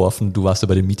Zaun geworfen, du warst ja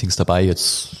bei den Meetings dabei,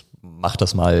 jetzt mach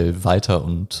das mal weiter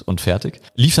und fertig.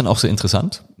 Lief dann auch sehr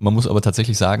interessant. Man muss aber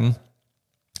tatsächlich sagen,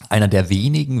 einer der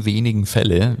wenigen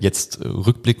Fälle, jetzt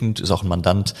rückblickend ist auch ein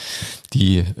Mandant,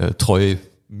 die treu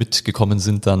mitgekommen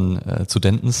sind, dann zu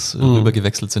Dentons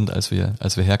rübergewechselt sind, als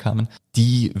wir herkamen,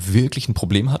 die wirklich ein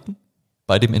Problem hatten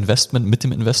bei dem Investment mit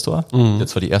dem Investor, der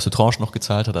zwar die erste Tranche noch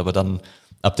gezahlt hat, aber dann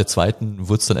ab der zweiten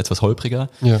wurde es dann etwas holpriger,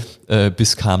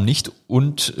 bis kam nicht.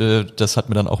 Und das hat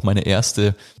mir dann auch meine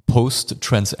erste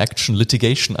Post-Transaction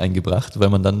Litigation eingebracht, weil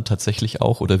man dann tatsächlich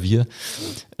auch, oder wir,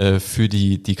 für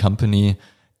die Company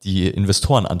die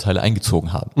Investorenanteile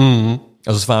eingezogen haben.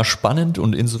 Also es war spannend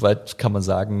und insoweit kann man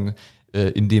sagen,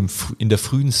 in der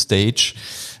frühen Stage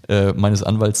meines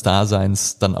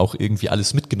Anwaltsdaseins dann auch irgendwie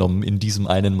alles mitgenommen in diesem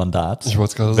einen Mandat, ich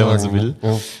wollte es gerade wenn man sagen, so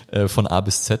will, von A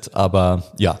bis Z. Aber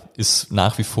ja, ist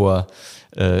nach wie vor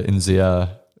in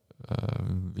sehr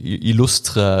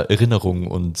illustrer Erinnerung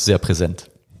und sehr präsent.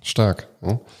 Stark.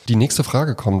 Die nächste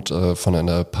Frage kommt von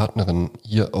einer Partnerin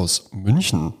hier aus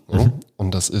München.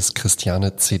 Und das ist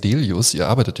Christiane Zedelius. Ihr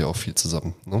arbeitet ja auch viel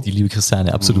zusammen. Die liebe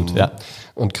Christiane, absolut, ja.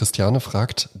 Und Christiane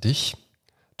fragt dich,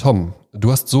 Tom,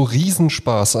 du hast so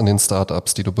Riesenspaß an den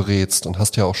Startups, die du berätst und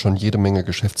hast ja auch schon jede Menge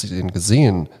Geschäftsideen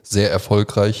gesehen. Sehr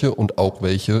erfolgreiche und auch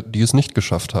welche, die es nicht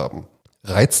geschafft haben.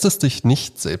 Reizt es dich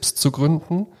nicht, selbst zu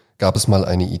gründen? Gab es mal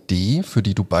eine Idee, für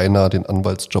die du beinahe den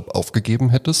Anwaltsjob aufgegeben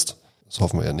hättest? Das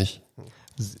hoffen wir ja nicht.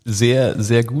 Sehr,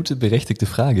 sehr gute, berechtigte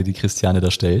Frage, die Christiane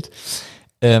da stellt.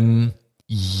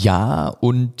 Ja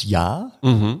und ja,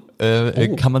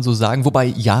 kann man so sagen. Wobei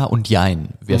ja und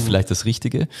jein wäre vielleicht das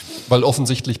Richtige. Weil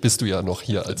offensichtlich bist du ja noch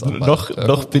hier als Anwalt.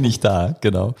 Noch bin ich da,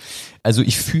 genau. Also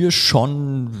ich führe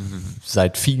schon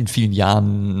seit vielen, vielen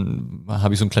Jahren,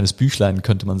 habe ich so ein kleines Büchlein,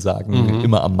 könnte man sagen,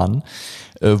 immer am Mann,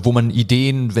 wo man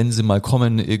Ideen, wenn sie mal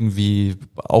kommen, irgendwie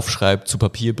aufschreibt, zu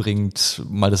Papier bringt,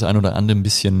 mal das ein oder andere ein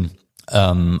bisschen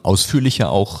ausführlicher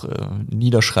auch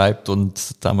niederschreibt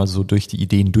und da mal so durch die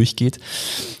Ideen durchgeht,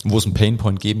 wo es einen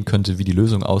Painpoint geben könnte, wie die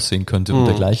Lösung aussehen könnte und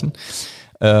dergleichen.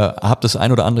 Hab das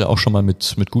ein oder andere auch schon mal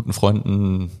mit guten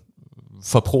Freunden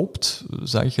verprobt,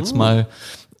 sage ich jetzt mal.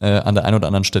 An der einen oder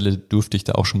anderen Stelle durfte ich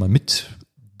da auch schon mal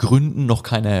mitgründen, noch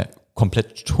keine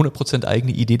komplett 100%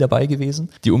 eigene Idee dabei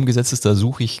gewesen, die umgesetzt ist. Da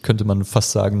suche ich, könnte man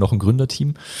fast sagen, noch ein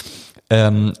Gründerteam.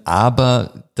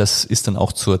 Aber das ist dann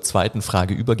auch zur zweiten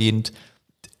Frage übergehend.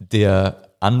 Der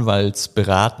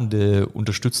anwaltsberatende,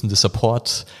 unterstützende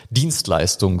Support,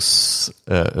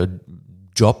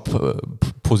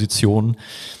 Dienstleistungsjob-Position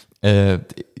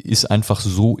ist einfach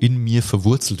so in mir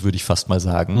verwurzelt, würde ich fast mal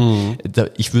sagen.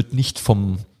 Ich würde nicht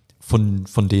von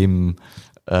dem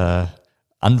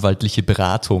anwaltliche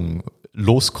Beratung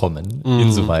loskommen,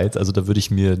 insoweit. Also da würde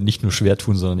ich mir nicht nur schwer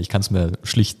tun, sondern ich kann es mir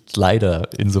schlicht leider,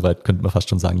 insoweit könnte man fast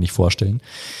schon sagen, nicht vorstellen.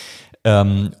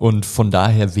 Und von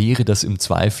daher wäre das im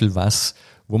Zweifel was,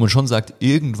 wo man schon sagt,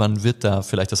 irgendwann wird da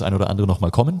vielleicht das ein oder andere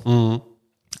nochmal kommen.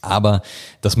 Aber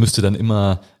das müsste dann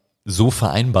immer so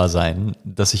vereinbar sein,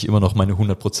 dass ich immer noch meine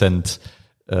 100%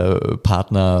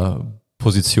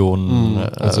 Partnerposition.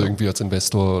 Also irgendwie als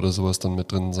Investor oder sowas dann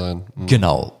mit drin sein.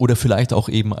 Genau. Oder vielleicht auch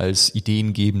eben als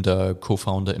ideengebender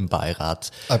Co-Founder im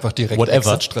Beirat. Einfach direkt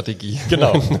Exit-Strategie.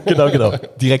 Genau.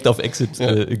 Direkt auf Exit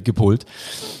gepolt.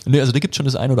 Nee, also da gibt es schon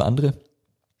das ein oder andere.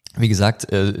 Wie gesagt,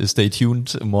 stay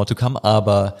tuned, more to come,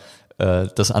 aber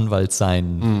das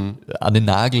Anwaltsein an den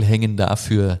Nagel hängen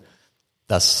dafür,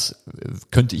 das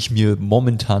könnte ich mir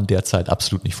momentan derzeit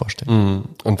absolut nicht vorstellen.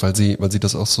 Und weil sie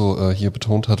das auch so hier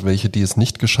betont hat, welche, die es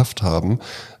nicht geschafft haben,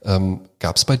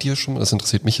 gab es bei dir schon, das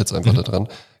interessiert mich jetzt einfach daran,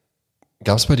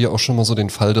 gab es bei dir auch schon mal so den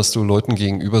Fall, dass du Leuten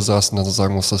gegenüber saßt und dann so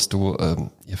sagen musstest, du,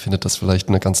 ihr findet das vielleicht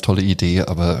eine ganz tolle Idee,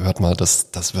 aber hört mal,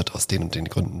 das wird aus den und den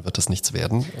Gründen, wird das nichts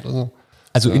werden oder so?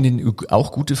 Also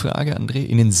auch gute Frage, André,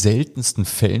 in den seltensten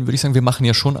Fällen würde ich sagen, wir machen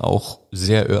ja schon auch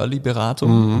sehr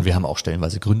Early-Beratung und wir haben auch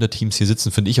stellenweise Gründerteams hier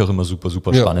sitzen, finde ich auch immer super,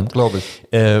 super spannend. Ja, glaube ich.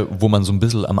 Wo man so ein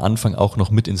bisschen am Anfang auch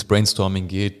noch mit ins Brainstorming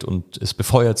geht und es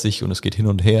befeuert sich und es geht hin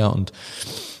und her und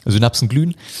Synapsen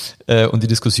glühen und die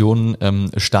Diskussion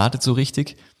startet so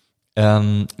richtig.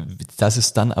 Dass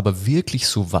es dann aber wirklich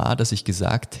so war, dass ich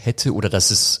gesagt hätte oder dass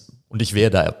es, und ich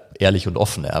wäre da ehrlich und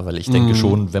offen, ja, weil ich denke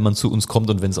schon, wenn man zu uns kommt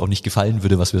und wenn es auch nicht gefallen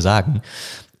würde, was wir sagen,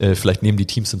 vielleicht nehmen die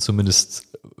Teams dann zumindest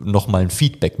nochmal ein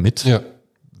Feedback mit,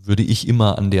 würde ich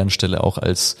immer an deren Stelle auch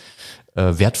als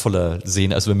wertvoller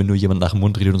sehen, als wenn mir nur jemand nach dem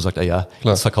Mund redet und sagt,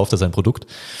 das verkauft er sein Produkt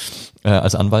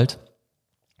als Anwalt.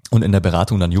 Und in der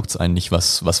Beratung dann juckt's einen nicht,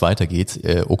 was weitergeht,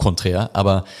 au contraire.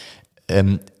 Aber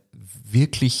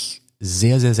wirklich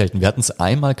sehr, sehr selten. Wir hatten es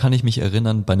einmal, kann ich mich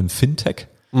erinnern, bei einem Fintech,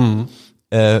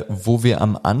 wo wir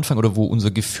am Anfang oder wo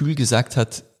unser Gefühl gesagt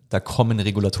hat, da kommen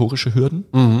regulatorische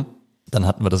Hürden. Dann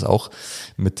hatten wir das auch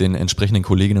mit den entsprechenden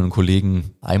Kolleginnen und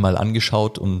Kollegen einmal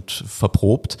angeschaut und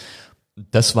verprobt.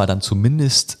 Das war dann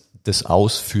zumindest das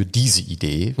Aus für diese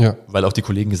Idee, weil auch die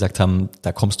Kollegen gesagt haben,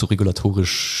 da kommst du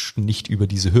regulatorisch nicht über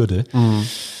diese Hürde.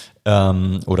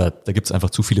 Oder da gibt's einfach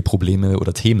zu viele Probleme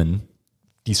oder Themen,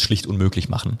 die es schlicht unmöglich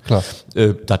machen. Klar.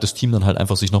 Da hat das Team dann halt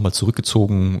einfach sich nochmal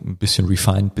zurückgezogen, ein bisschen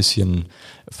refined, ein bisschen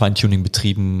Feintuning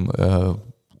betrieben,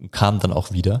 kam dann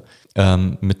auch wieder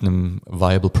mit einem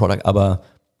viable Product, aber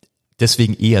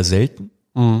deswegen eher selten,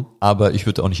 aber ich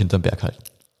würde auch nicht hinterm Berg halten.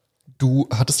 Du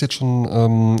hattest jetzt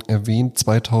schon erwähnt,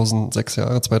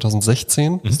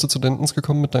 2016 bist du zu Dentons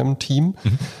gekommen mit deinem Team.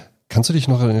 Kannst du dich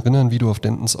noch erinnern, wie du auf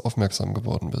Dentons aufmerksam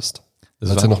geworden bist?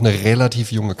 Als ja noch eine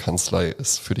relativ junge Kanzlei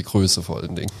ist, für die Größe vor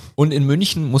allen Dingen. Und in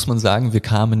München muss man sagen, wir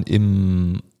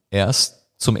kamen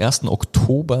zum 1.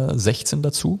 Oktober 16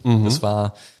 dazu. Das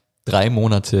war 3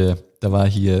 Monate, da war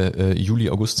hier Juli,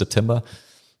 August, September.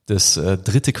 Das 3.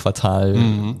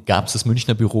 Quartal gab es das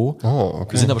Münchner Büro. Oh,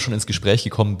 okay. Wir sind aber schon ins Gespräch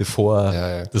gekommen, bevor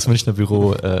das Münchner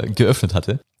Büro geöffnet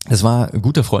hatte. Es war ein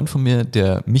guter Freund von mir,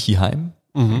 der Michi Heim,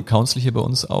 Counsel hier bei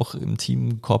uns auch im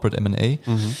Team Corporate M&A.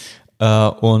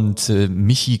 Und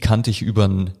Michi kannte ich über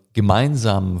einen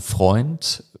gemeinsamen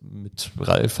Freund. Mit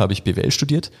Ralf habe ich BWL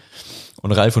studiert.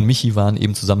 Und Ralf und Michi waren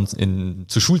eben zusammen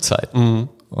zur Schulzeit.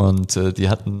 Und die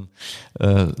hatten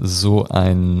so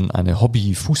eine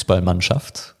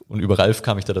Hobby-Fußballmannschaft. Und über Ralf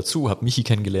kam ich da dazu, habe Michi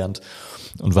kennengelernt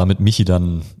und war mit Michi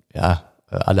dann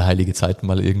alle heilige Zeit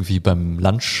mal irgendwie beim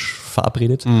Lunch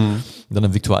verabredet. Und dann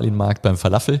am Viktualienmarkt beim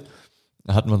Falafel.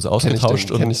 Da hatten wir uns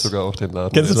ausgetauscht. Kenn ich sogar auch den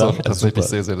Laden. Kennst du das auch? Ist auch tatsächlich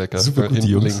sehr, sehr lecker. Super gut, die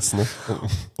Jungs. Links, ne?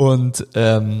 Und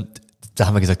da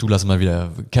haben wir gesagt, du lass mal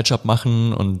wieder Catch-up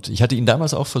machen. Und ich hatte ihn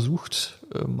damals auch versucht,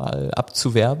 mal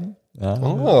abzuwerben. Ja,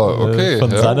 okay.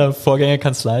 Von seiner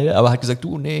Vorgängerkanzlei. Aber hat gesagt,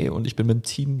 du, nee, und ich bin mit dem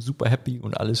Team super happy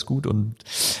und alles gut und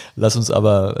lass uns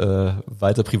aber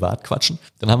weiter privat quatschen.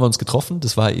 Dann haben wir uns getroffen.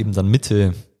 Das war eben dann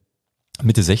Mitte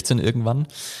 16 irgendwann.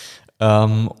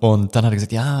 Und dann hat er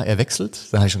gesagt, ja, er wechselt.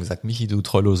 Dann habe ich schon gesagt, Michi, du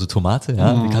treulose Tomate,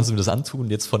 wie kannst du mir das antun?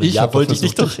 Jetzt vor einem Jahr wollte ich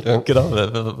dich doch. Genau,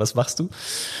 was machst du?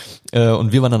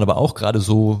 Und wir waren dann aber auch gerade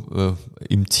so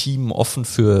im Team offen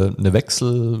für eine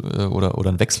Wechsel oder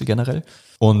einen Wechsel generell.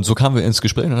 Und so kamen wir ins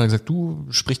Gespräch und dann hat er gesagt, du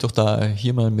sprich doch da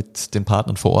hier mal mit den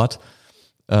Partnern vor Ort.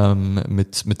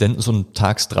 Mit Dentons und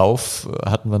tags drauf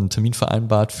hatten wir einen Termin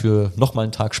vereinbart für nochmal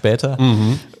einen Tag später.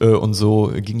 Und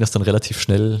so ging das dann relativ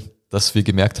schnell, dass wir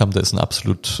gemerkt haben, der ist ein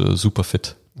absolut super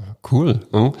Fit. Cool.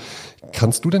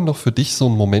 Kannst du denn noch für dich so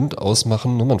einen Moment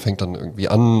ausmachen? Man fängt dann irgendwie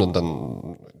an und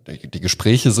dann die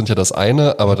Gespräche sind ja das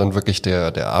eine, aber dann wirklich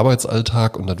der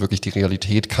Arbeitsalltag und dann wirklich die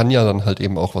Realität kann ja dann halt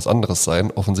eben auch was anderes sein.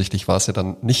 Offensichtlich war es ja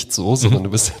dann nicht so, sondern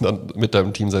du bist ja dann mit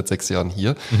deinem Team seit 6 Jahren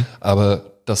hier. Aber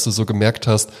dass du so gemerkt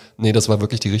hast, nee, das war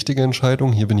wirklich die richtige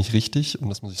Entscheidung, hier bin ich richtig und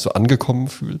dass man sich so angekommen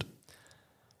fühlt?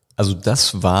 Also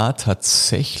das war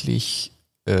tatsächlich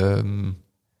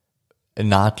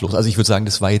nahtlos. Also ich würde sagen,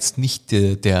 das war jetzt nicht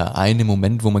der eine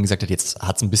Moment, wo man gesagt hat, jetzt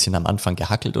hat es ein bisschen am Anfang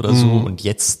gehackelt oder so und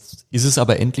jetzt ist es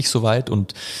aber endlich soweit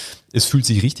und es fühlt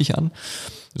sich richtig an.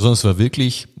 Sondern es war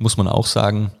wirklich, muss man auch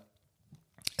sagen,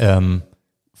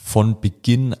 von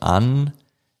Beginn an,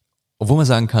 obwohl man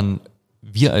sagen kann,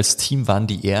 wir als Team waren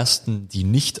die Ersten, die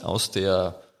nicht aus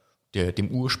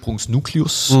dem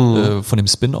Ursprungsnukleus von dem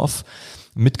Spin-off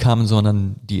mitkamen,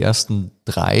 sondern die ersten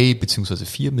 3 beziehungsweise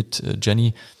 4 mit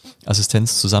Jenny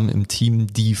Assistenz zusammen im Team,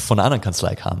 die von einer anderen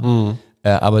Kanzlei kamen.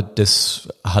 Aber das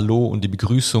Hallo und die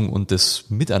Begrüßung und das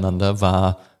Miteinander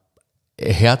war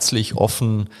herzlich,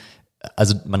 offen.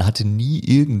 Also man hatte nie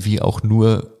irgendwie auch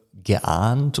nur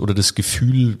geahnt oder das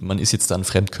Gefühl, man ist jetzt da ein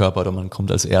Fremdkörper oder man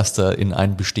kommt als Erster in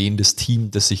ein bestehendes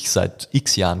Team, das sich seit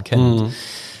x Jahren kennt.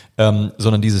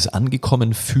 Sondern dieses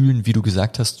angekommen fühlen, wie du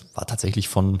gesagt hast, war tatsächlich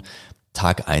von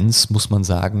Tag 1, muss man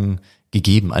sagen,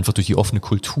 gegeben. Einfach durch die offene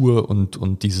Kultur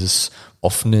und dieses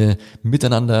offene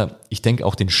Miteinander. Ich denke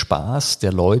auch den Spaß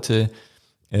der Leute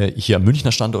hier am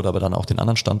Münchner Standort, aber dann auch den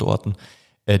anderen Standorten,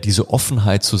 diese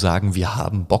Offenheit zu sagen, wir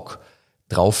haben Bock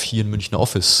drauf, hier ein Münchner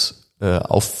Office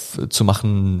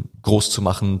aufzumachen, groß zu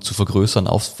machen, zu vergrößern,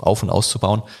 auf und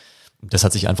auszubauen. Das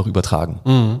hat sich einfach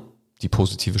übertragen. Die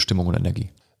positive Stimmung und Energie.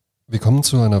 Wir kommen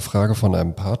zu einer Frage von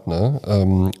einem Partner,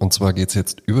 und zwar geht's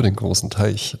jetzt über den großen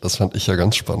Teich. Das fand ich ja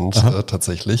ganz spannend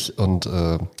tatsächlich, und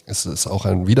es ist auch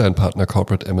wieder ein Partner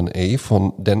Corporate M&A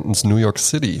von Dentons New York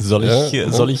City. Soll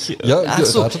ich? Ja,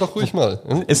 warte doch ruhig mal.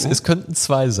 Es könnten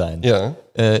zwei sein. Ja.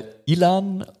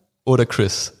 Ilan oder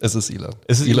Chris? Es ist Ilan.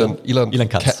 Ilan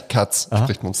Katz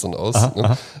spricht man es dann aus.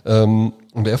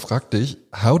 Und er fragt dich,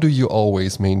 how do you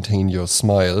always maintain your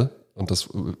smile? Und das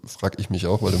frage ich mich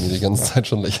auch, weil du mir die ganze Zeit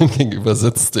schon lächelnd gegenüber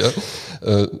sitzt. Ja.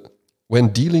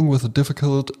 When dealing with a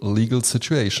difficult legal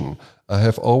situation, I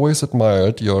have always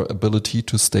admired your ability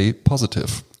to stay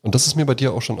positive. Und das ist mir bei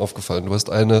dir auch schon aufgefallen. Du hast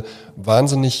eine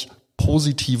wahnsinnig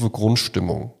positive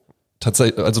Grundstimmung.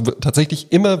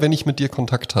 Tatsächlich immer, wenn ich mit dir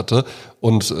Kontakt hatte,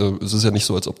 und es ist ja nicht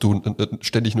so, als ob du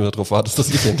ständig nur darauf wartest, dass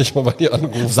ich endlich mal bei dir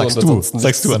anrufe und ansonsten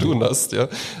nichts zu tun hast. Ja.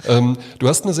 Du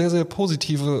hast eine sehr, sehr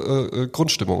positive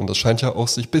Grundstimmung, und das scheint ja auch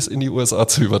sich bis in die USA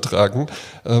zu übertragen.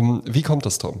 Wie kommt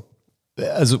das, Tom?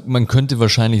 Also man könnte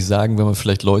wahrscheinlich sagen, wenn man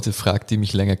vielleicht Leute fragt, die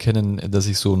mich länger kennen, dass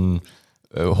ich so ein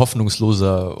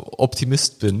hoffnungsloser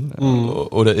Optimist bin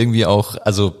oder irgendwie auch,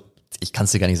 also ich kann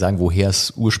es dir gar nicht sagen, woher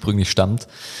es ursprünglich stammt,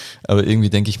 aber irgendwie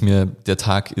denke ich mir, der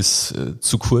Tag ist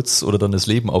zu kurz oder dann das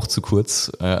Leben auch zu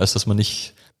kurz, als dass man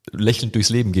nicht lächelnd durchs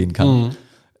Leben gehen kann.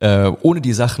 Ohne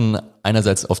die Sachen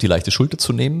einerseits auf die leichte Schulter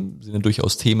zu nehmen, sind ja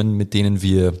durchaus Themen, mit denen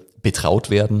wir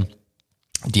betraut werden,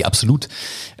 die absolut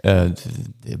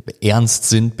ernst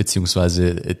sind,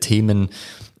 beziehungsweise Themen,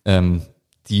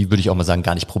 die, würde ich auch mal sagen,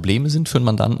 gar nicht Probleme sind für einen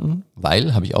Mandanten,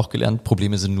 weil, habe ich auch gelernt,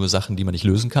 Probleme sind nur Sachen, die man nicht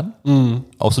lösen kann.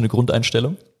 Auch so eine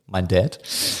Grundeinstellung. Mein Dad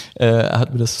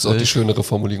hat mir das... Das ist auch die schönere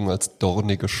Formulierung als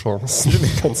dornige Chancen.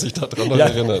 Kannst dich daran noch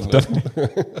erinnern. Ne?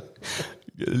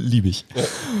 Liebe ich.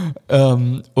 Ja.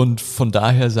 Und von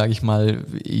daher sage ich mal,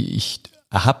 ich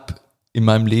habe in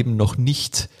meinem Leben noch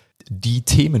nicht die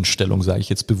Themenstellung, sage ich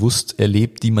jetzt bewusst,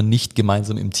 erlebt, die man nicht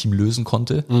gemeinsam im Team lösen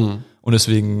konnte. Und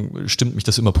deswegen stimmt mich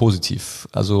das immer positiv.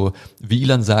 Also wie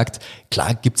Ilan sagt,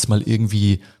 klar gibt's mal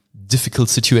irgendwie difficult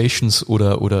situations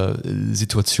oder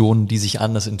Situationen, die sich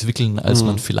anders entwickeln, als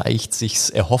man vielleicht sich's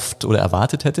erhofft oder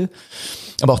erwartet hätte.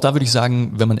 Aber auch da würde ich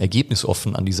sagen, wenn man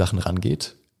ergebnisoffen an die Sachen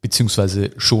rangeht,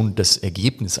 beziehungsweise schon das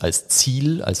Ergebnis als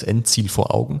Ziel, als Endziel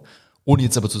vor Augen, ohne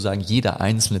jetzt aber zu sagen, jeder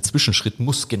einzelne Zwischenschritt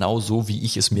muss genauso, wie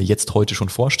ich es mir jetzt heute schon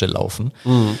vorstelle, laufen,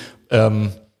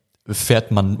 fährt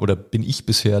man oder bin ich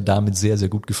bisher damit sehr, sehr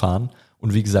gut gefahren.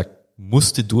 Und wie gesagt,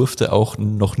 durfte auch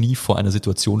noch nie vor einer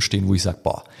Situation stehen, wo ich sage,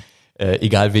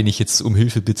 egal wen ich jetzt um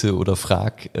Hilfe bitte oder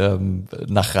frag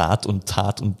nach Rat und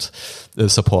Tat und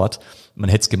Support, man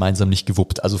hätte es gemeinsam nicht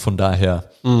gewuppt. Also von daher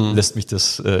lässt mich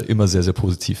das immer sehr, sehr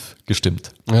positiv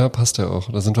gestimmt. Ja, passt ja auch.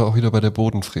 Da sind wir auch wieder bei der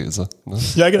Bodenfräse. Ne?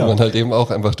 Ja, genau. Und halt eben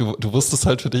auch einfach, du wusstest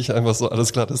halt für dich einfach so,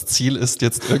 alles klar, das Ziel ist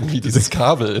jetzt irgendwie dieses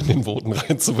Kabel in den Boden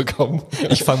reinzubekommen.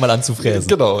 Ich fange mal an zu fräsen.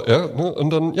 Genau, ja. Ne? Und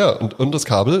dann, und das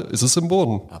Kabel ist es im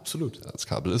Boden. Absolut. Das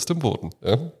Kabel ist im Boden.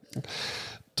 Ja.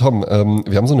 Tom,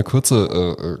 wir haben so eine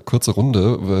kurze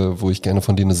Runde, wo ich gerne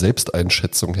von dir eine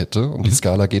Selbsteinschätzung hätte. Und die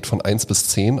Skala geht von 1 bis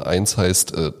 10. 1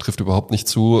 heißt, trifft überhaupt nicht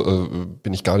zu,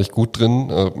 bin ich gar nicht gut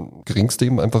drin. Geringste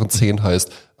eben einfach ein 10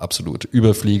 heißt, absolut,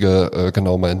 Überflieger,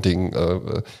 genau mein Ding,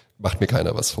 macht mir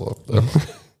keiner was vor.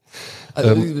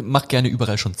 Also, mach gerne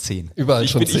überall schon 10. Überall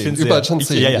schon 10,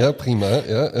 ja, prima.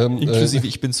 Ja, inklusive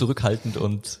ich bin zurückhaltend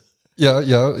und...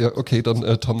 Ja, okay, dann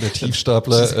Tom der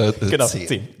Tiefstapler. Genau,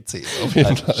 10 auf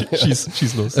jeden Fall.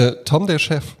 Schieß los. Tom der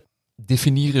Chef.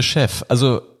 Definiere Chef.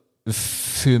 Also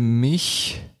für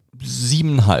mich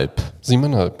 7,5.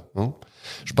 7,5. Hm.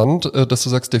 Spannend, dass du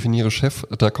sagst, definiere Chef.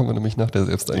 Da kommen wir nämlich nach der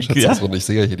Selbsteinschätzungsrunde. Ich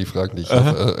sehe ja hier die Fragen, die ich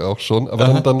habe, auch schon.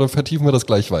 Aber dann vertiefen wir das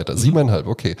gleich weiter. 7,5,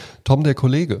 okay. Tom der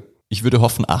Kollege. Ich würde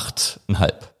hoffen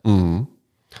 8,5. Mhm.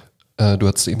 Du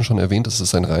hast eben schon erwähnt, es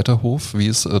ist ein Reiterhof. Wie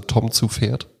ist Tom zu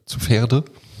Pferde?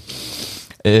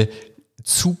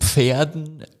 Zu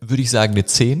Pferden würde ich sagen eine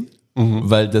 10,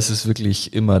 weil das ist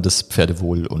wirklich immer das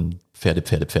Pferdewohl und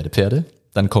Pferde.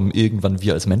 Dann kommen irgendwann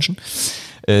wir als Menschen.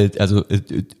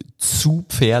 Zu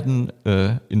Pferden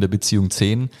in der Beziehung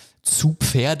 10. Zu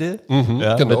Pferde, genau,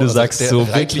 wenn du also sagst, so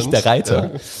reitend, wirklich der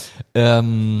Reiter.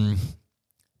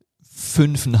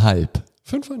 5,5.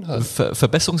 5,5.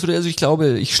 Verbesserungswürdig, also ich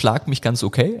glaube, ich schlag mich ganz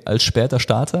okay als später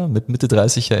Starter, mit Mitte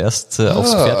 30 ja erst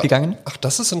aufs Pferd gegangen. Ach,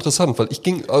 das ist interessant, weil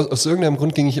aus irgendeinem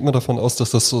Grund ging ich immer davon aus,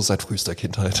 dass das so seit frühester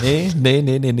Kindheit.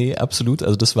 Nee, absolut,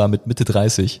 also das war mit Mitte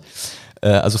 30,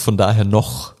 also von daher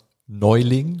noch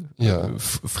Neuling,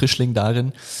 Frischling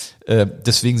darin.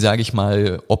 Deswegen sage ich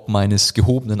mal, ob meines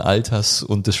gehobenen Alters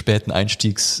und des späten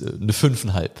Einstiegs eine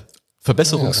 5,5.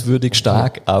 Verbesserungswürdig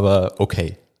stark, aber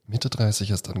okay. Mitte 30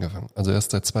 erst angefangen. Also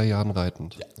erst seit 2 Jahren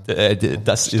reitend.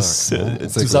 Das Stark, ist, ne?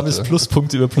 du sammelst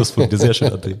Pluspunkte über Pluspunkte. Sehr schön,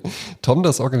 André. Tom,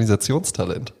 das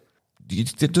Organisationstalent.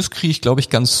 Das kriege ich, glaube ich,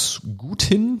 ganz gut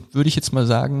hin, würde ich jetzt mal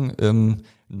sagen.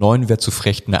 9 wäre zu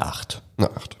frech, eine 8.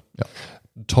 Eine 8. Ja.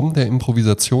 Tom, der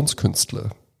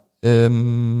Improvisationskünstler. 8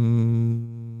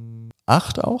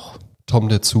 auch. Tom,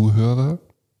 der Zuhörer.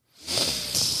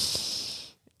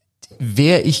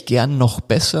 Wäre ich gern noch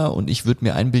besser und ich würde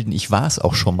mir einbilden, ich war es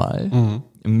auch schon mal,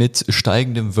 mit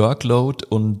steigendem Workload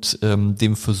und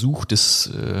dem Versuch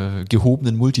des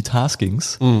gehobenen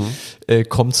Multitaskings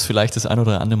kommt es vielleicht das ein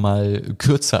oder andere Mal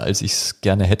kürzer, als ich es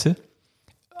gerne hätte.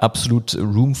 Absolut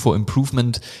Room for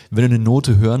Improvement. Wenn du eine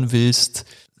Note hören willst,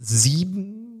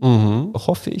 7,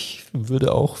 hoffe ich,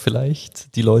 würde auch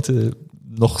vielleicht die Leute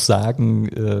noch sagen,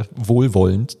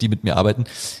 wohlwollend, die mit mir arbeiten,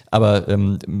 aber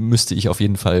müsste ich auf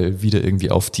jeden Fall wieder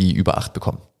irgendwie auf die über 8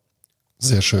 bekommen.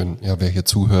 Sehr schön. Ja, wer hier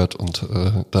zuhört und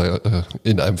da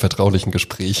in einem vertraulichen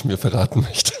Gespräch mir verraten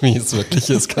möchte, wie es wirklich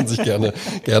ist, kann sich gerne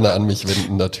an mich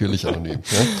wenden, natürlich anonym.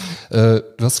 Ja?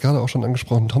 Du hast gerade auch schon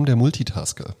angesprochen, Tom, der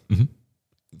Multitasker.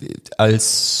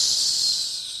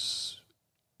 Als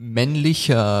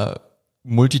männlicher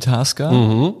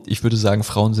Multitasker. Ich würde sagen,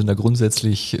 Frauen sind da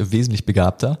grundsätzlich wesentlich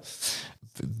begabter.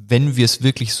 Wenn wir es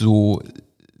wirklich so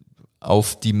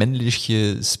auf die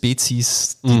männliche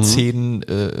Spezies, die 10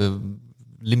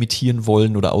 limitieren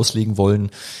wollen oder auslegen wollen,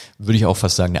 würde ich auch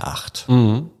fast sagen eine 8.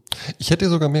 Ich hätte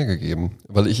dir sogar mehr gegeben,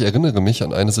 weil ich erinnere mich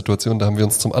an eine Situation, da haben wir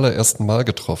uns zum allerersten Mal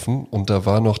getroffen und da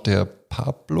war noch der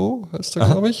Pablo, heißt er,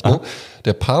 glaube ich. Ne?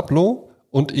 Der Pablo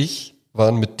und ich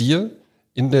waren mit dir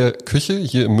in der Küche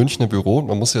hier im Münchner Büro. Und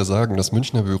man muss ja sagen, das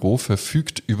Münchner Büro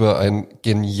verfügt über ein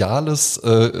geniales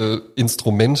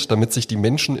Instrument, damit sich die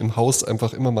Menschen im Haus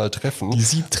einfach immer mal treffen. Die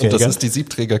Siebträger. Und das ist die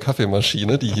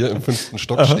Siebträger-Kaffeemaschine, die hier im 5.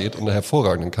 Stock steht und einen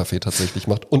hervorragenden Kaffee tatsächlich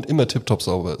macht und immer tipptopp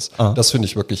sauber ist. Das finde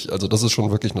ich wirklich, also das ist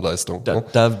schon wirklich eine Leistung.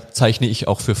 Da zeichne ich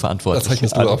auch für verantwortlich. Da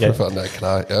zeichnest du auch für verantwortlich,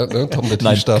 klar. Ja, ne? Tom, der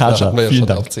Nein, Tiefstapler hatten wir ja schon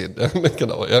Dank. auf 10. Ja,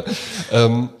 genau, ja.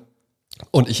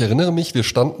 Und ich erinnere mich, wir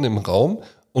standen im Raum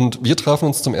und wir trafen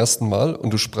uns zum ersten Mal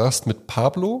und du sprachst mit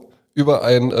Pablo über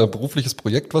ein berufliches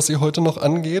Projekt, was sie heute noch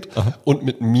angeht und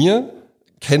mit mir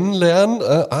kennenlernen.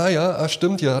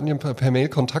 Stimmt, wir hatten ja per Mail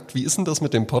Kontakt. Wie ist denn das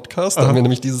mit dem Podcast? Da haben wir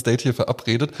nämlich dieses Date hier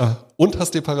verabredet und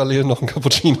hast dir parallel noch einen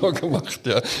Cappuccino gemacht,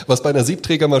 ja. Was bei einer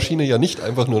Siebträgermaschine ja nicht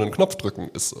einfach nur einen Knopf drücken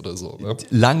ist oder so. Ne?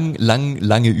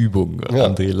 Lange Übung,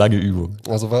 André, lange Übung.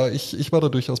 Also ich war da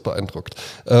durchaus beeindruckt.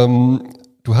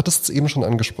 Du hattest es eben schon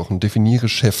angesprochen, definiere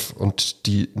Chef. Und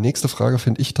die nächste Frage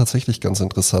finde ich tatsächlich ganz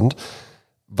interessant.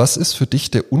 Was ist für dich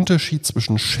der Unterschied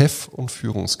zwischen Chef und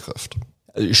Führungskraft?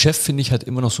 Chef, finde ich, hat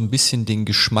immer noch so ein bisschen den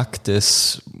Geschmack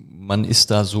des, man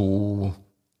ist da so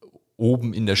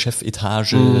oben in der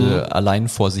Chefetage allein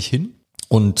vor sich hin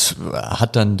und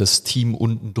hat dann das Team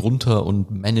unten drunter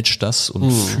und managt das und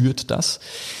führt das.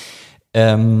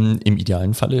 Im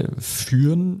idealen Falle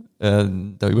führen,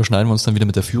 da überschneiden wir uns dann wieder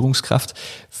mit der Führungskraft.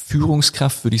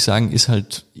 Führungskraft, würde ich sagen, ist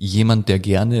halt jemand, der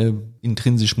gerne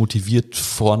intrinsisch motiviert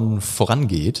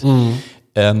vorangeht.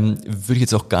 Würde ich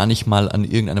jetzt auch gar nicht mal an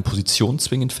irgendeiner Position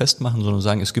zwingend festmachen, sondern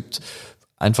sagen, es gibt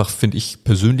einfach, finde ich,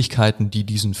 Persönlichkeiten, die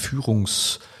diesen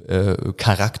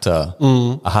Führungscharakter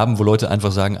haben, wo Leute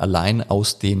einfach sagen, allein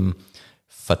aus dem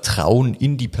Vertrauen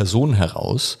in die Person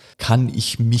heraus kann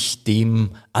ich mich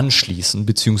dem anschließen,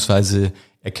 beziehungsweise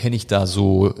erkenne ich da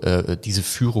so diese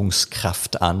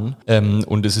Führungskraft an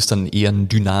und es ist dann eher ein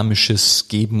dynamisches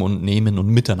Geben und Nehmen und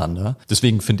Miteinander.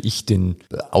 Deswegen finde ich den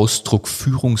Ausdruck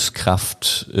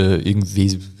Führungskraft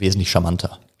irgendwie wesentlich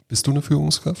charmanter. Bist du eine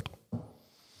Führungskraft?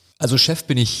 Also Chef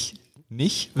bin ich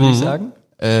nicht, würde ich sagen.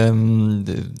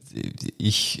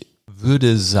 Ich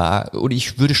würde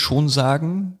schon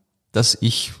sagen, dass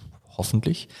ich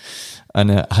hoffentlich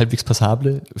eine halbwegs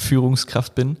passable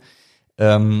Führungskraft bin,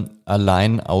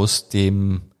 allein aus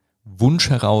dem Wunsch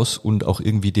heraus und auch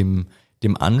irgendwie dem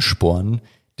Ansporn,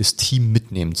 das Team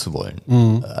mitnehmen zu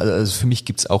wollen. Also für mich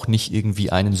gibt's auch nicht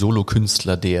irgendwie einen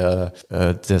Solokünstler, der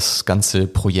das ganze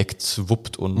Projekt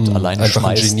wuppt und alleine einfach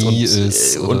schmeißt ein Genie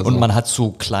ist und man hat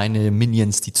so kleine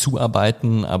Minions, die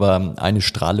zuarbeiten, aber eine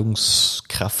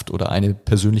Strahlungskraft oder eine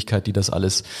Persönlichkeit, die das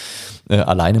alles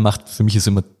alleine macht. Für mich ist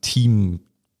immer Team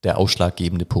der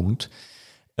ausschlaggebende Punkt.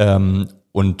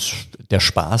 Und der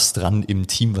Spaß dran, im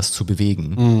Team was zu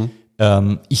bewegen.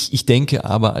 Ich denke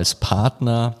aber, als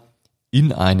Partner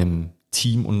in einem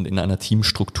Team und in einer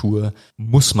Teamstruktur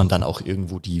muss man dann auch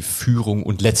irgendwo die Führung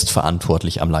und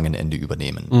letztverantwortlich am langen Ende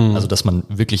übernehmen. Also dass man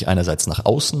wirklich einerseits nach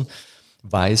außen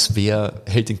weiß, wer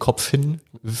hält den Kopf hin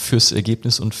fürs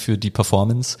Ergebnis und für die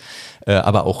Performance,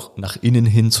 aber auch nach innen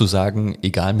hin zu sagen,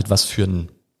 egal mit was für ein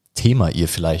Thema ihr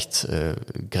vielleicht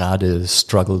gerade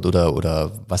struggelt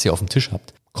oder was ihr auf dem Tisch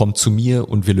habt, kommt zu mir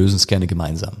und wir lösen es gerne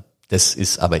gemeinsam. Das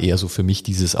ist aber eher so für mich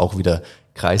dieses auch wieder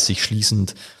Kreis sich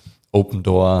schließend, Open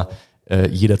Door,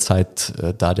 jederzeit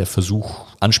da der Versuch,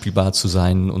 anspielbar zu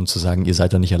sein und zu sagen, ihr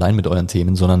seid da nicht allein mit euren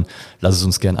Themen, sondern lasst es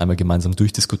uns gerne einmal gemeinsam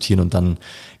durchdiskutieren und dann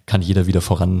kann jeder wieder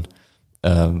voran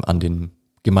an den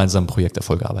gemeinsamen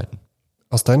Projekterfolg arbeiten.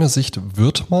 Aus deiner Sicht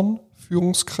wird man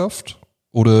Führungskraft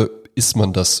oder ist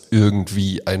man das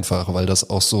irgendwie einfach, weil das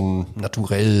auch so ein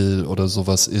Naturell oder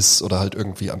sowas ist oder halt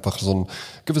irgendwie einfach so ein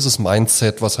gewisses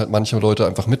Mindset, was halt manche Leute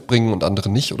einfach mitbringen und andere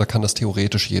nicht, oder kann das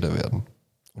theoretisch jeder werden?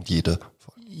 Und jede?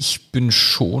 Ich bin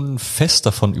schon fest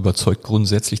davon überzeugt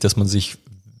grundsätzlich, dass man sich,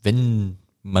 wenn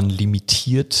man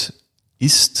limitiert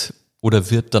ist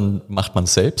oder wird, dann macht man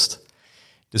es selbst.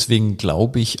 Deswegen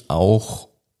glaube ich auch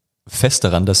fest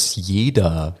daran, dass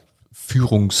jeder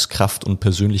Führungskraft und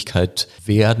Persönlichkeit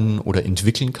werden oder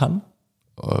entwickeln kann,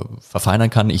 verfeinern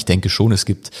kann. Ich denke schon, es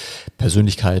gibt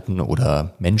Persönlichkeiten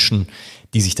oder Menschen,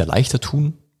 die sich da leichter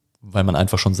tun, weil man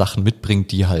einfach schon Sachen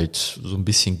mitbringt, die halt so ein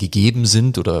bisschen gegeben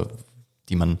sind oder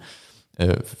die man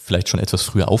vielleicht schon etwas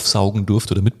früher aufsaugen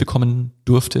durfte oder mitbekommen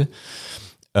durfte.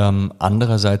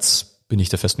 Andererseits bin ich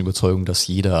der festen Überzeugung, dass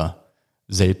jeder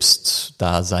selbst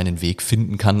da seinen Weg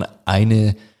finden kann,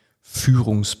 eine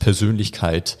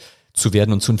Führungspersönlichkeit zu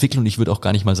werden und zu entwickeln. Und ich würde auch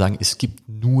gar nicht mal sagen, es gibt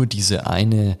nur diese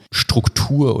eine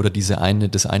Struktur oder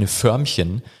das eine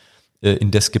Förmchen,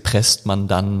 in das gepresst man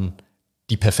dann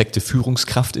die perfekte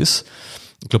Führungskraft ist.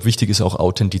 Ich glaube, wichtig ist auch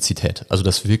Authentizität. Also,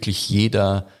 dass wirklich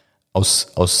jeder aus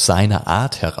seiner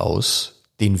Art heraus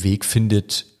den Weg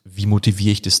findet, wie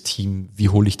motiviere ich das Team, wie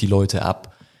hole ich die Leute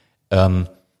ab,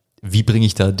 wie bringe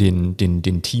ich da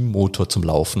den Teammotor zum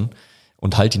Laufen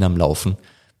und halte ihn am Laufen.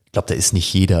 Ich glaube, da ist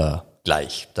nicht jeder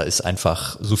gleich. Da ist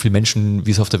einfach so viel Menschen,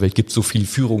 wie es auf der Welt gibt, so viel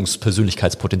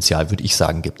Führungspersönlichkeitspotenzial, würde ich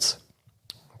sagen, gibt's.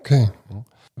 Okay.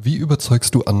 Wie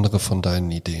überzeugst du andere von deinen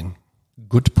Ideen?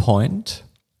 Good point.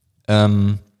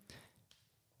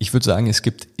 Ich würde sagen, es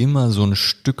gibt immer so ein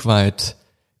Stück weit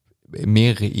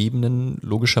mehrere Ebenen,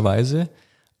 logischerweise.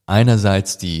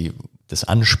 Einerseits das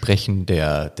Ansprechen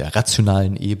der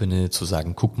rationalen Ebene, zu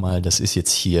sagen, guck mal, das ist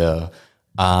jetzt hier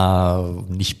A,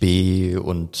 nicht B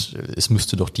und es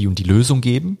müsste doch die und die Lösung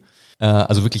geben.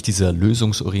 Also wirklich dieser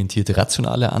lösungsorientierte,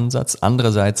 rationale Ansatz.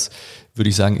 Andererseits würde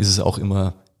ich sagen, ist es auch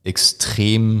immer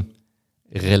extrem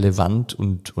relevant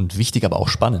und wichtig, aber auch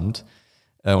spannend.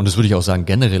 Und das würde ich auch sagen,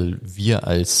 generell wir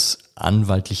als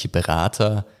anwaltliche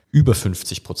Berater, über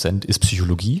 50% ist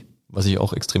Psychologie, was ich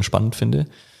auch extrem spannend finde.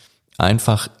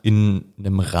 Einfach in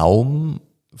einem Raum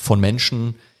von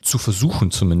Menschen zu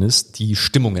versuchen zumindest, die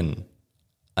Stimmungen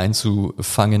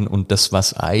einzufangen und das,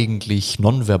 was eigentlich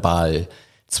nonverbal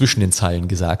zwischen den Zeilen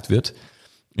gesagt wird.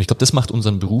 Ich glaube, das macht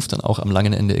unseren Beruf dann auch am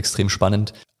langen Ende extrem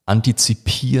spannend,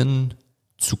 antizipieren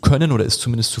zu können oder es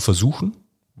zumindest zu versuchen.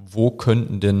 Wo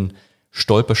könnten denn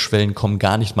Stolperschwellen kommen,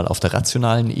 gar nicht mal auf der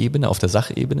rationalen Ebene, auf der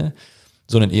Sachebene,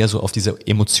 sondern eher so auf dieser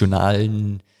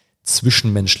emotionalen,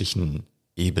 zwischenmenschlichen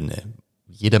Ebene.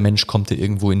 Jeder Mensch kommt ja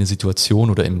irgendwo in eine Situation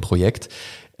oder in ein Projekt,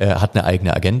 hat eine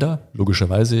eigene Agenda,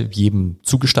 logischerweise, jedem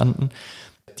zugestanden,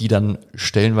 die dann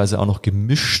stellenweise auch noch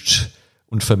gemischt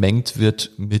und vermengt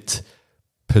wird mit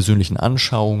persönlichen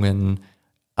Anschauungen,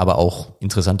 aber auch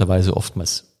interessanterweise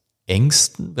oftmals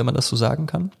Ängsten, wenn man das so sagen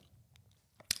kann.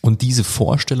 Und diese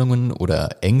Vorstellungen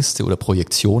oder Ängste oder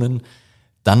Projektionen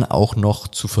dann auch noch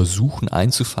zu versuchen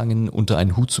einzufangen, unter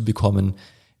einen Hut zu bekommen,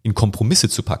 in Kompromisse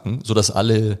zu packen, sodass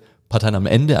alle Parteien am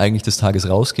Ende eigentlich des Tages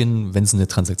rausgehen, wenn es eine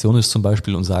Transaktion ist zum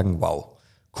Beispiel, und sagen, wow,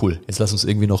 cool, jetzt lass uns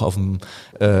irgendwie noch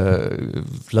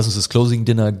lass uns das Closing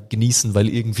Dinner genießen, weil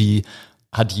irgendwie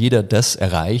hat jeder das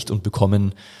erreicht und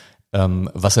bekommen,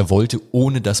 was er wollte,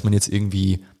 ohne dass man jetzt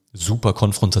irgendwie super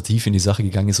konfrontativ in die Sache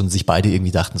gegangen ist und sich beide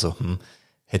irgendwie dachten so,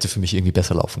 hätte für mich irgendwie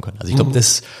besser laufen können. Also ich glaube,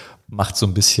 das macht so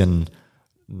ein bisschen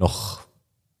noch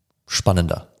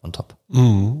spannender on top.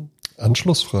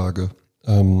 Anschlussfrage.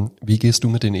 Wie gehst du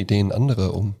mit den Ideen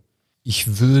anderer um?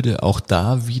 Ich würde auch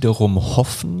da wiederum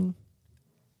hoffen,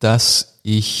 dass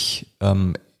ich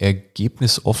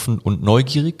ergebnisoffen und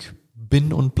neugierig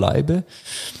bin und bleibe.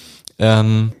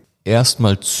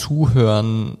 Erstmal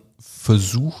zuhören,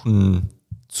 versuchen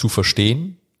zu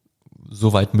verstehen,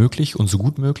 soweit möglich und so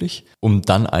gut möglich, um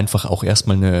dann einfach auch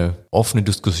erstmal eine offene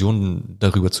Diskussion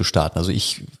darüber zu starten. Also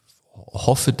ich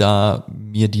hoffe da,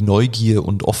 mir die Neugier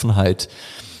und Offenheit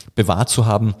bewahrt zu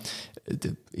haben,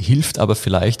 hilft aber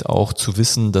vielleicht auch zu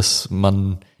wissen, dass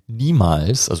man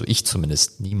niemals, also ich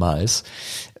zumindest niemals,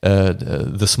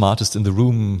 the smartest in the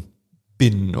room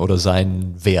bin oder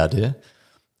sein werde,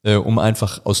 um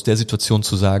einfach aus der Situation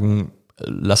zu sagen,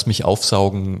 lass mich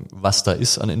aufsaugen, was da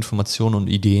ist an Informationen und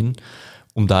Ideen,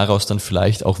 um daraus dann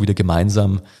vielleicht auch wieder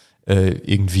gemeinsam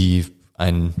irgendwie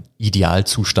einen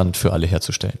Idealzustand für alle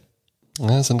herzustellen.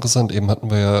 Ja, ist interessant. Eben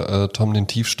hatten wir ja, Tom, den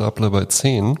Tiefstapler bei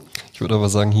 10. Ich würde aber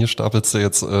sagen, hier stapelst du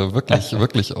jetzt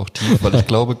wirklich auch tief, weil ich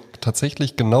glaube,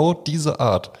 tatsächlich genau diese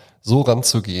Art, so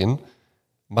ranzugehen,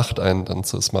 macht einen dann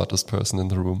zur smartest person in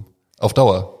the room. Auf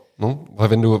Dauer. Ne?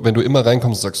 Weil wenn du immer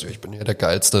reinkommst und sagst, ich bin ja der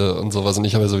Geilste und sowas und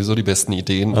ich habe ja sowieso die besten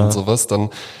Ideen und sowas, dann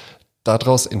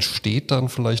daraus entsteht dann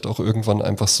vielleicht auch irgendwann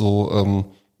einfach so,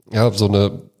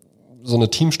 so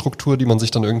eine Teamstruktur, die man sich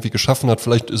dann irgendwie geschaffen hat.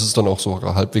 Vielleicht ist es dann auch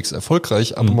sogar halbwegs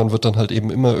erfolgreich, aber man wird dann halt eben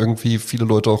immer irgendwie viele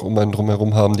Leute auch um einen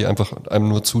drumherum haben, die einfach einem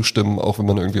nur zustimmen, auch wenn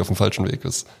man irgendwie auf dem falschen Weg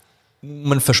ist.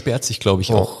 Man versperrt sich, glaube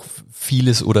ich, auch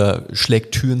vieles oder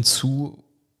schlägt Türen zu,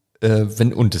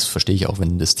 und das verstehe ich auch,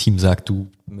 wenn das Team sagt, du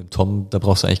mit Tom, da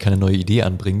brauchst du eigentlich keine neue Idee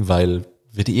anbringen, weil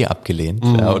wird abgelehnt,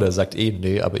 oder sagt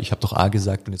nee, aber ich habe doch A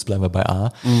gesagt und jetzt bleiben wir bei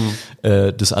A.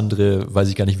 Das andere weiß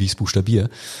ich gar nicht, wie ich es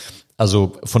buchstabiere.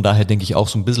 Also von daher denke ich auch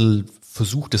so ein bisschen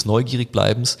Versuch des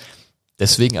Neugierigbleibens.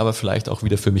 Deswegen aber vielleicht auch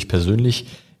wieder für mich persönlich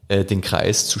den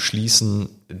Kreis zu schließen,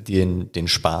 den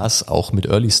Spaß auch mit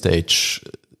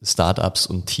Early-Stage-Startups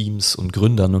und Teams und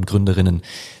Gründern und Gründerinnen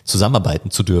zusammenarbeiten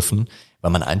zu dürfen,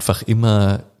 weil man einfach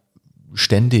immer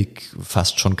ständig,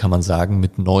 fast schon kann man sagen,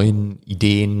 mit neuen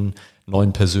Ideen,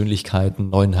 neuen Persönlichkeiten,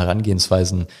 neuen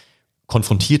Herangehensweisen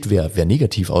konfrontiert wäre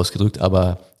negativ ausgedrückt,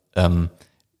 aber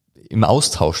im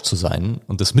Austausch zu sein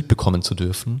und das mitbekommen zu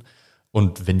dürfen.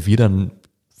 Und wenn wir dann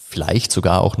vielleicht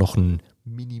sogar auch noch einen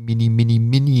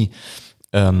mini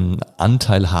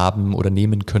Anteil haben oder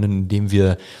nehmen können, indem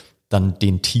wir dann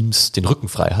den Teams den Rücken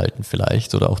frei halten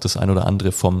vielleicht oder auch das ein oder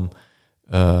andere vom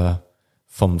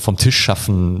Tisch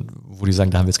schaffen, wo die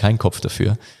sagen, da haben wir jetzt keinen Kopf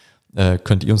dafür,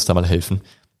 könnt ihr uns da mal helfen.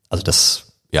 Also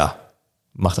das,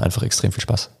 macht einfach extrem viel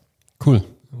Spaß. Cool.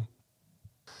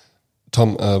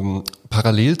 Tom,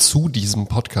 parallel zu diesem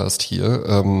Podcast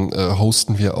hier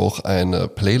hosten wir auch eine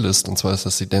Playlist, und zwar ist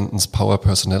das die Dentons Power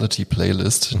Personality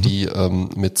Playlist, die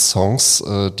mit Songs,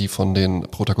 die von den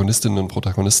Protagonistinnen und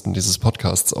Protagonisten dieses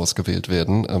Podcasts ausgewählt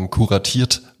werden,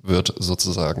 kuratiert wird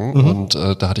sozusagen. Und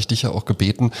da hatte ich dich ja auch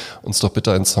gebeten, uns doch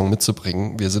bitte einen Song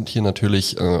mitzubringen. Wir sind hier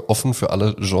natürlich offen für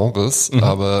alle Genres,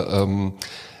 aber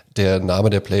der Name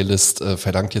der Playlist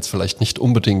verlangt jetzt vielleicht nicht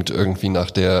unbedingt irgendwie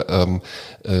nach der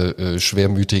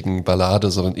schwermütigen Ballade,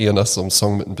 sondern eher nach so einem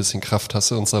Song mit ein bisschen Kraft.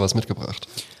 Hast du uns da was mitgebracht?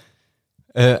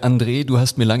 André, du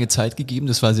hast mir lange Zeit gegeben,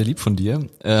 das war sehr lieb von dir.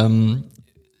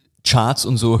 Charts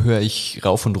und so höre ich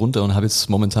rauf und runter und habe jetzt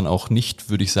momentan auch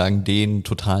nicht, würde ich sagen, den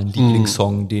totalen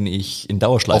Lieblingssong, den ich in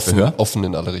Dauerschleife höre. Offen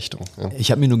in alle Richtungen. Ja. Ich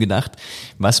habe mir nur gedacht,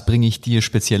 was bringe ich dir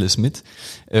Spezielles mit?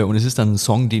 Und es ist dann ein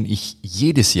Song, den ich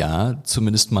jedes Jahr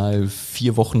zumindest mal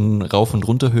 4 Wochen rauf und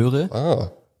runter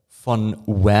höre. Von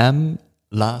Wham!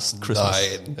 Last Christmas.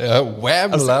 Nein, ja,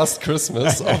 Wham! Also, Last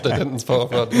Christmas auf der Dentons Power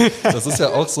Party. Das ist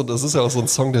ja auch so ein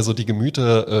Song, der so die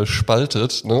Gemüter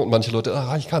spaltet, ne? Und manche Leute,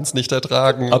 ich kann es nicht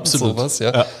ertragen. Absolut. Und sowas,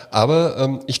 ja.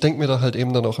 Aber ich denke mir da halt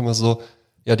eben dann auch immer so,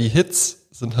 ja, die Hits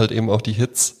sind halt eben auch die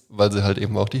Hits, weil sie halt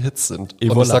eben auch die Hits sind. Und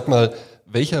ich sag mal,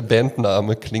 welcher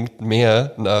Bandname klingt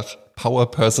mehr nach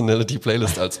Power Personality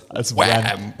Playlist als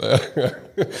Wham!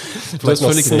 Du hast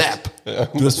völlig Snap. Recht.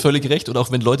 Du hast völlig recht. Und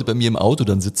auch wenn Leute bei mir im Auto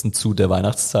dann sitzen zu der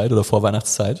Weihnachtszeit oder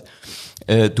Vorweihnachtszeit,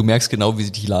 du merkst genau, wie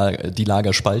sich die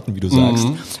Lager spalten, wie du sagst.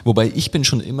 Wobei ich bin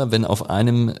schon immer, wenn auf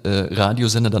einem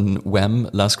Radiosender dann Wham!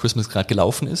 Last Christmas gerade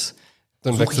gelaufen ist,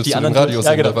 dann wechselst du den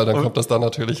Radiosender, weil dann kommt das da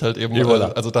natürlich halt eben,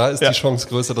 also da ist die Chance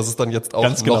größer, dass es dann jetzt auch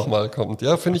nochmal kommt.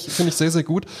 Ja, finde ich sehr, sehr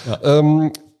gut. Ja.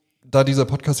 Da dieser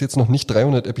Podcast jetzt noch nicht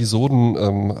 300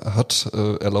 Episoden hat,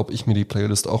 erlaube ich mir die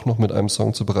Playlist auch noch mit einem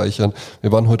Song zu bereichern.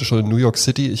 Wir waren heute schon in New York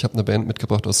City. Ich habe eine Band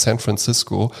mitgebracht aus San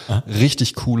Francisco.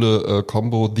 Richtig coole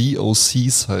Combo. The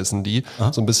OCs heißen die.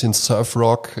 So ein bisschen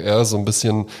Surf-Rock, ja, so ein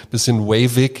bisschen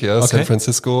wavig, ja, okay. San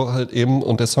Francisco halt eben.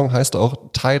 Und der Song heißt auch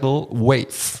Tidal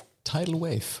Wave. Tidal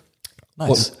Wave.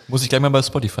 Nice. Muss ich gleich mal bei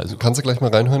Spotify suchen. Kannst du gleich mal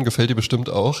reinhören, gefällt dir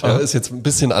bestimmt auch. Ja, ist jetzt ein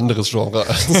bisschen anderes Genre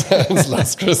als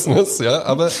Last Christmas, ja.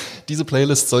 Aber diese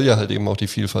Playlist soll ja halt eben auch die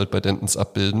Vielfalt bei Dentons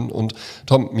abbilden. Und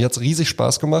Tom, mir hat's riesig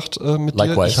Spaß gemacht mit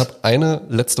dir. Ich habe eine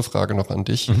letzte Frage noch an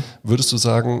dich. Würdest du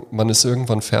sagen, man ist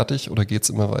irgendwann fertig oder geht's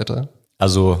immer weiter?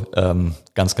 Also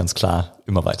ganz, ganz klar,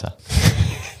 immer weiter.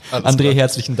 André,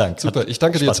 herzlichen Dank. Super, ich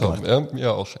danke dir, Tom. Ja,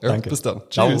 mir auch. Ja, danke. Bis dann.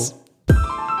 Tschüss.